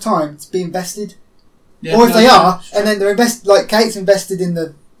don't have enough time to be invested. Yeah, Or if no, they no. are, and then they're like Kate's invested in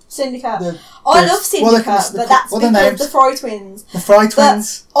the Syndicate. the I the- love Syndicate, but that's what are their because names? the Fry twins. The Fry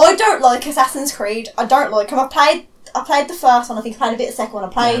twins. I don't like Assassin's Creed. I don't like them. I played played the first one. I think I played a bit of the second one. I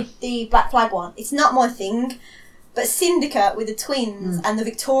played the Black Flag one. It's not my thing. But Syndicate with the twins and the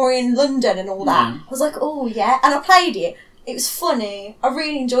Victorian London and all that, I was like, oh yeah. And I played it. It was funny. I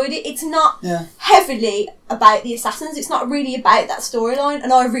really enjoyed it. It's not heavily about the assassins. It's not really about that storyline,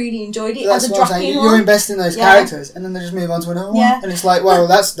 and I really enjoyed it as a drop-in one. You're investing in those characters, and then they just move on to another one, and it's like, well,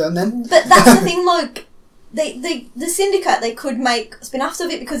 that's done then. But that's the thing. Like, the Syndicate, they could make spin-offs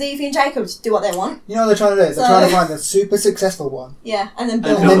of it because Evie and Jacob do what they want. You know what they're trying to do? They're trying to find a super successful one. Yeah, and then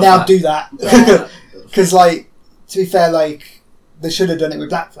build. And then now do that because, like, to be fair, like they should have done it with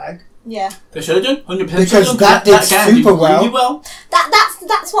Black Flag. Yeah, they should have done 100%. Because that did super well. Really well.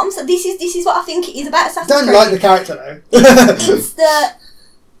 That's what I'm saying. This is what I think it is about Assassin's Creed. Don't like the character though.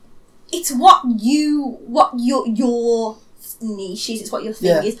 It's what your niche is. It's what your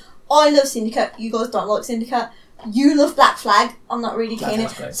thing is. I love Syndicate. You guys don't like Syndicate. You love Black Flag. I'm not really keen.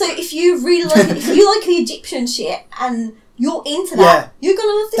 So if you really like it, if you like the Egyptian shit and you're into that, you're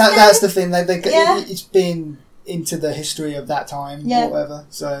gonna love this game. That's the thing. It's been into the history of that time or whatever.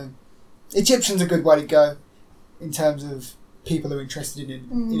 So Egyptian's a good way to go in terms of people who are interested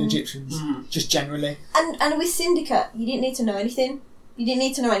in Egyptians, just generally. And with Syndicate, you didn't need to know anything. You didn't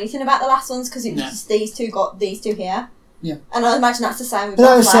need to know anything about the last ones because it was just these two got these two here. Yeah. And I imagine that's the same with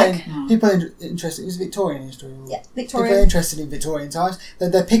Black Flag. Saying, people are interested. It was Victorian history. Yeah, Victorian. People are interested in Victorian times.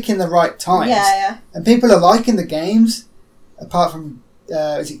 They're picking the right times. Yeah. And people are liking the games, apart from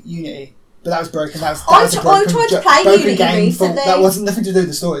is it Unity? But that was broken. That was a broken, I tried to play broken Unity game. recently. That wasn't nothing to do with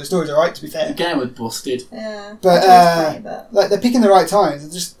the story. The story's alright, to be fair. The game was busted. Yeah. But like they're picking the right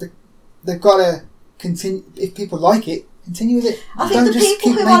times. They've got to continue. If people like it, continue with it. I think Don't the just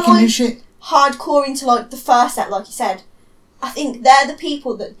people keep who making are new shit. hardcore into like the first set, like you said, I think they're the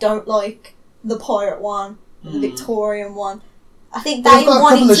people that don't like the pirate one, the Victorian one. I think they They've got a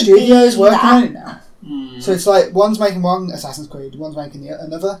want couple it of to studios be working that. on it now. So it's like one's making one Assassin's Creed, one's making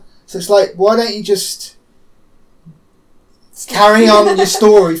another. So it's like, why don't you just carry on your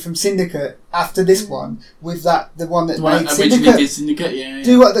story from Syndicate after this one with the one that made Syndicate? Did Syndicate, yeah.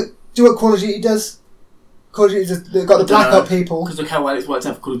 Do what Call of Duty does. Call of Duty they've got the Black Ops people. Because look how well it's worked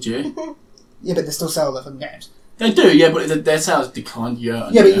out for Call of Duty. Yeah, but they still sell their fucking games. They do, yeah, but their sales declined year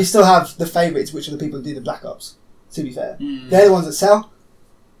on Yeah, year. but you still have the favourites, which are the people who do the Black Ops. To be fair, they're the ones that sell.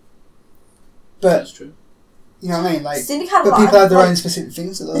 But that's true. You know what I mean? Like, Syndicate but people have their own specific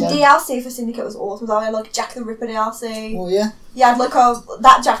things that they the like. DLC for Syndicate was awesome. I had like Jack the Ripper DLC. Well, yeah. Yeah, like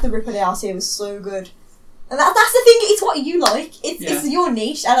that Jack the Ripper DLC was so good. And that's the thing. It's what you like. It's your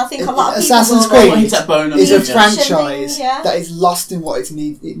niche, and I think a lot of people. Assassin's Creed is a franchise that is lost in what it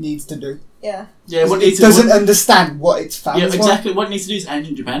needs to do. Yeah. Yeah. It doesn't understand what its fans want. Yeah, exactly. What it needs to do is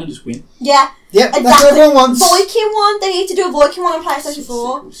enter Japan and just win. Yeah. Yep, exactly. That's what everyone wants. Viking one. They need to do a Viking one on PlayStation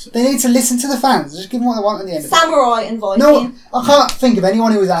 4. They need to listen to the fans. Just give them what they want at the end of it. Samurai and Viking. No, I can't think of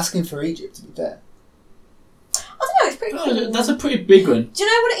anyone who was asking for Egypt, to be fair. I don't know, it's pretty cool. That's a pretty big one. Do you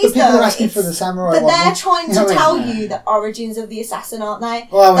know what it is, but people though? are asking for the samurai but one. They're trying to tell you the origins of the assassin, aren't they?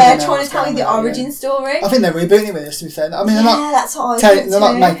 Well, they're trying to tell you the origin story. I think they're rebooting it with this, to be fair. I mean, that's what I think they're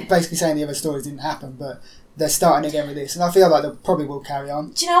not basically saying the other stories didn't happen, but they're starting again with this, and I feel like they probably will carry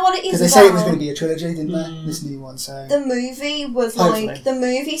on. Do you know what it is? Because they said it was going to be a trilogy, didn't they? This new one, so the movie was the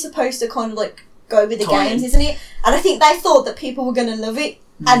movie's supposed to kind of like go with the games, isn't it? And I think they thought that people were going to love it,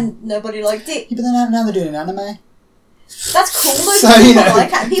 and nobody liked it. Yeah, but then now they're doing an anime. That's cool. Though, so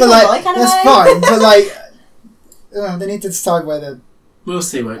people like anime. That's fine, but like they need to decide where the. We'll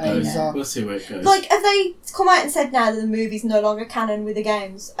see where it goes. We'll see where it goes. Like, have they come out and said now that the movie's no longer canon with the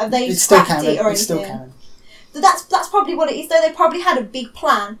games? Have they it's still scrapped canon. it or anything? It's still canon. That's probably what it is, though. They probably had a big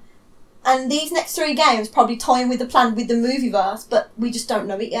plan, and these next 3 games probably tie in with the plan with the movieverse, but we just don't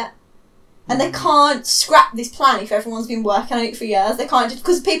know it yet. And they can't scrap this plan if everyone's been working on it for years. They can't just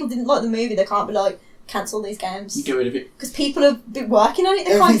because people didn't like the movie. They can't be like cancel these games. You get rid of it because people have been working on it.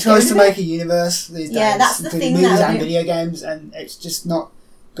 They Everything can't tries to make a universe these days. Yeah, that's the thing movies now. And video games, and it's just not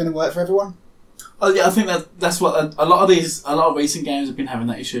going to work for everyone. Oh yeah, I think that's what a lot of recent games have been having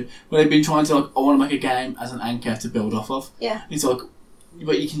that issue where they've been trying to I want to make a game as an anchor to build off of. Yeah. It's like,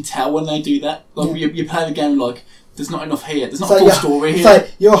 but you can tell when they do that. Like you play the game like there's not enough here. There's not a full story here. It's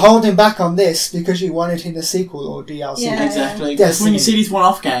like you're holding back on this because you wanted in a sequel or DLC. Yeah, exactly. Because when you see these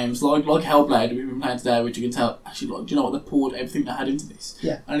one-off games like Hellblade we've been playing today, which you can tell actually like, do you know what, they poured everything they had into this.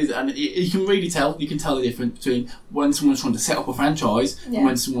 Yeah. And you can really tell. You can tell the difference between when someone's trying to set up a franchise and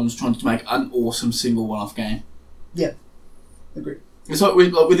when someone's trying to make an awesome single one-off game. Yeah. Agreed. It's like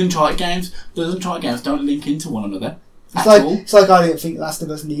with Uncharted games. Those Uncharted games don't link into one another. It's like I didn't think Last of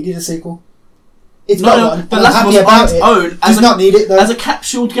Us needed a sequel. It's got one. The I'm Last of happy Us about on its it. own Does not need it though. as a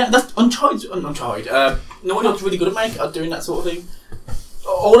capsuled game. That's Uncharted. Naughty Dog's really good at doing that sort of thing.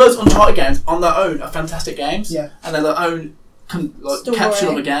 All those Uncharted games on their own are fantastic games. Yeah. And they're their own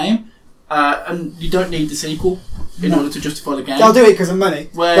capsule of a game. And you don't need the sequel in order to justify the game. They'll do it because of money.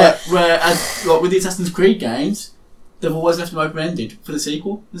 Whereas like with the Assassin's Creed games, they've always left them open ended for the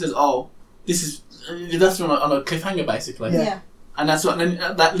sequel. It says, this is that's on a cliffhanger basically. Yeah. And that's what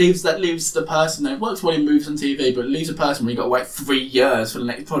that leaves the person. It works well in movies on TV, but it leaves a person when you got to wait 3 years for the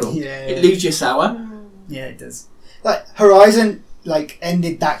next product. Yeah. It leaves you sour. Yeah, it does. Like Horizon,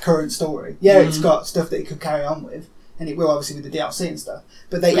 ended that current story. Yeah, it's got stuff that it could carry on with, and it will obviously with the DLC and stuff.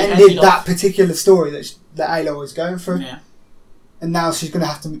 But they ended that particular story that Aloy was going through. Yeah. And now she's going to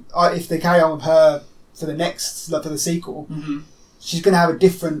have to, if they carry on with her for the next, for the sequel, she's going to have a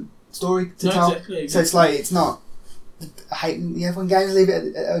different story to tell. Exactly. So it's not. I hate when games leave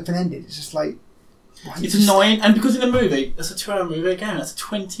it open ended. It's just like. It's annoying, and because in a movie, that's a 2-hour movie game. That's a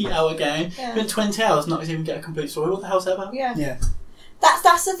 20-hour game. Yeah. In 20 hours, not even get a complete story. What the hell's that about? Yeah.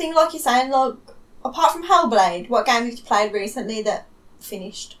 That's the thing. Like you're saying, like apart from Hellblade, what game have you played recently that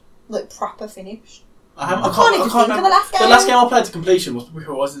finished, proper finished? I can't even think of the last game. The last game I played to completion was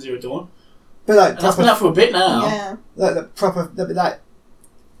Horizon Zero Dawn. But that's been out for a bit now. Yeah.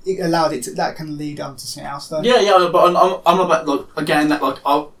 It allowed it to, that can lead on to something else though. Yeah, but I'm about a game that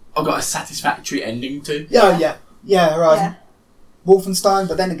I've got a satisfactory ending to. Yeah, Horizon. Wolfenstein,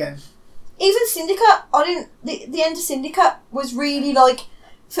 but then again, even Syndicate, the end of Syndicate was really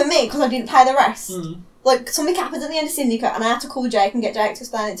for me because I didn't play the rest. Something happened at the end of Syndicate, and I had to call Jake and get Jake to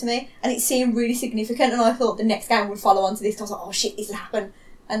explain it to me, and it seemed really significant. And I thought the next game would follow on to this. I was like, oh shit, this has happened.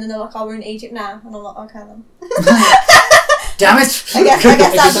 And then they're like, oh, we're in Egypt now, and I'm like, okay then. Damn it! I guess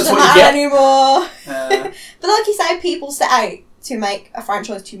that doesn't matter anymore. But like you say, people set out to make a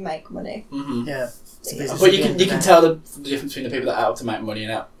franchise to make money. Yeah. But you can tell the difference between the people that are out to make money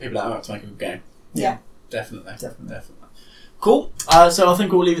and people that are out to make a good game. Yeah. Definitely. Cool. So I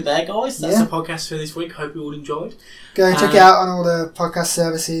think we'll leave it there, guys. That's the podcast for this week. Hope you all enjoyed. Go and check it out on all the podcast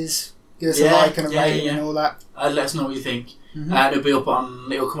services. Give us a like and a rating and all that. Let us know what you think. And it'll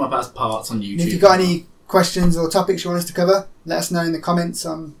come up as parts on YouTube. And if you've got any questions or topics you want us to cover, let us know in the comments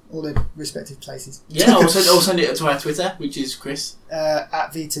on all the respective places. Yeah, I'll send it to our Twitter, which is Chris.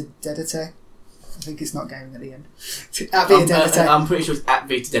 At Vita Dedite. I think it's not gaming at the end. At Vita Dedite. I'm pretty sure it's at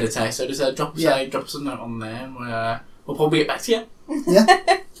Vita Dedite. So just drop us a note on there, and we'll probably get back to you. Yeah.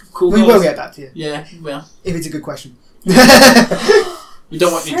 Cool. We will get back to you. Yeah, we will. If it's a good question. We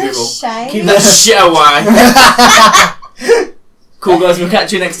don't want any dribble. Shame. Keep that shit away. Cool, guys. We'll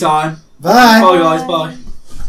catch you next time. Bye. Bye, guys. Bye.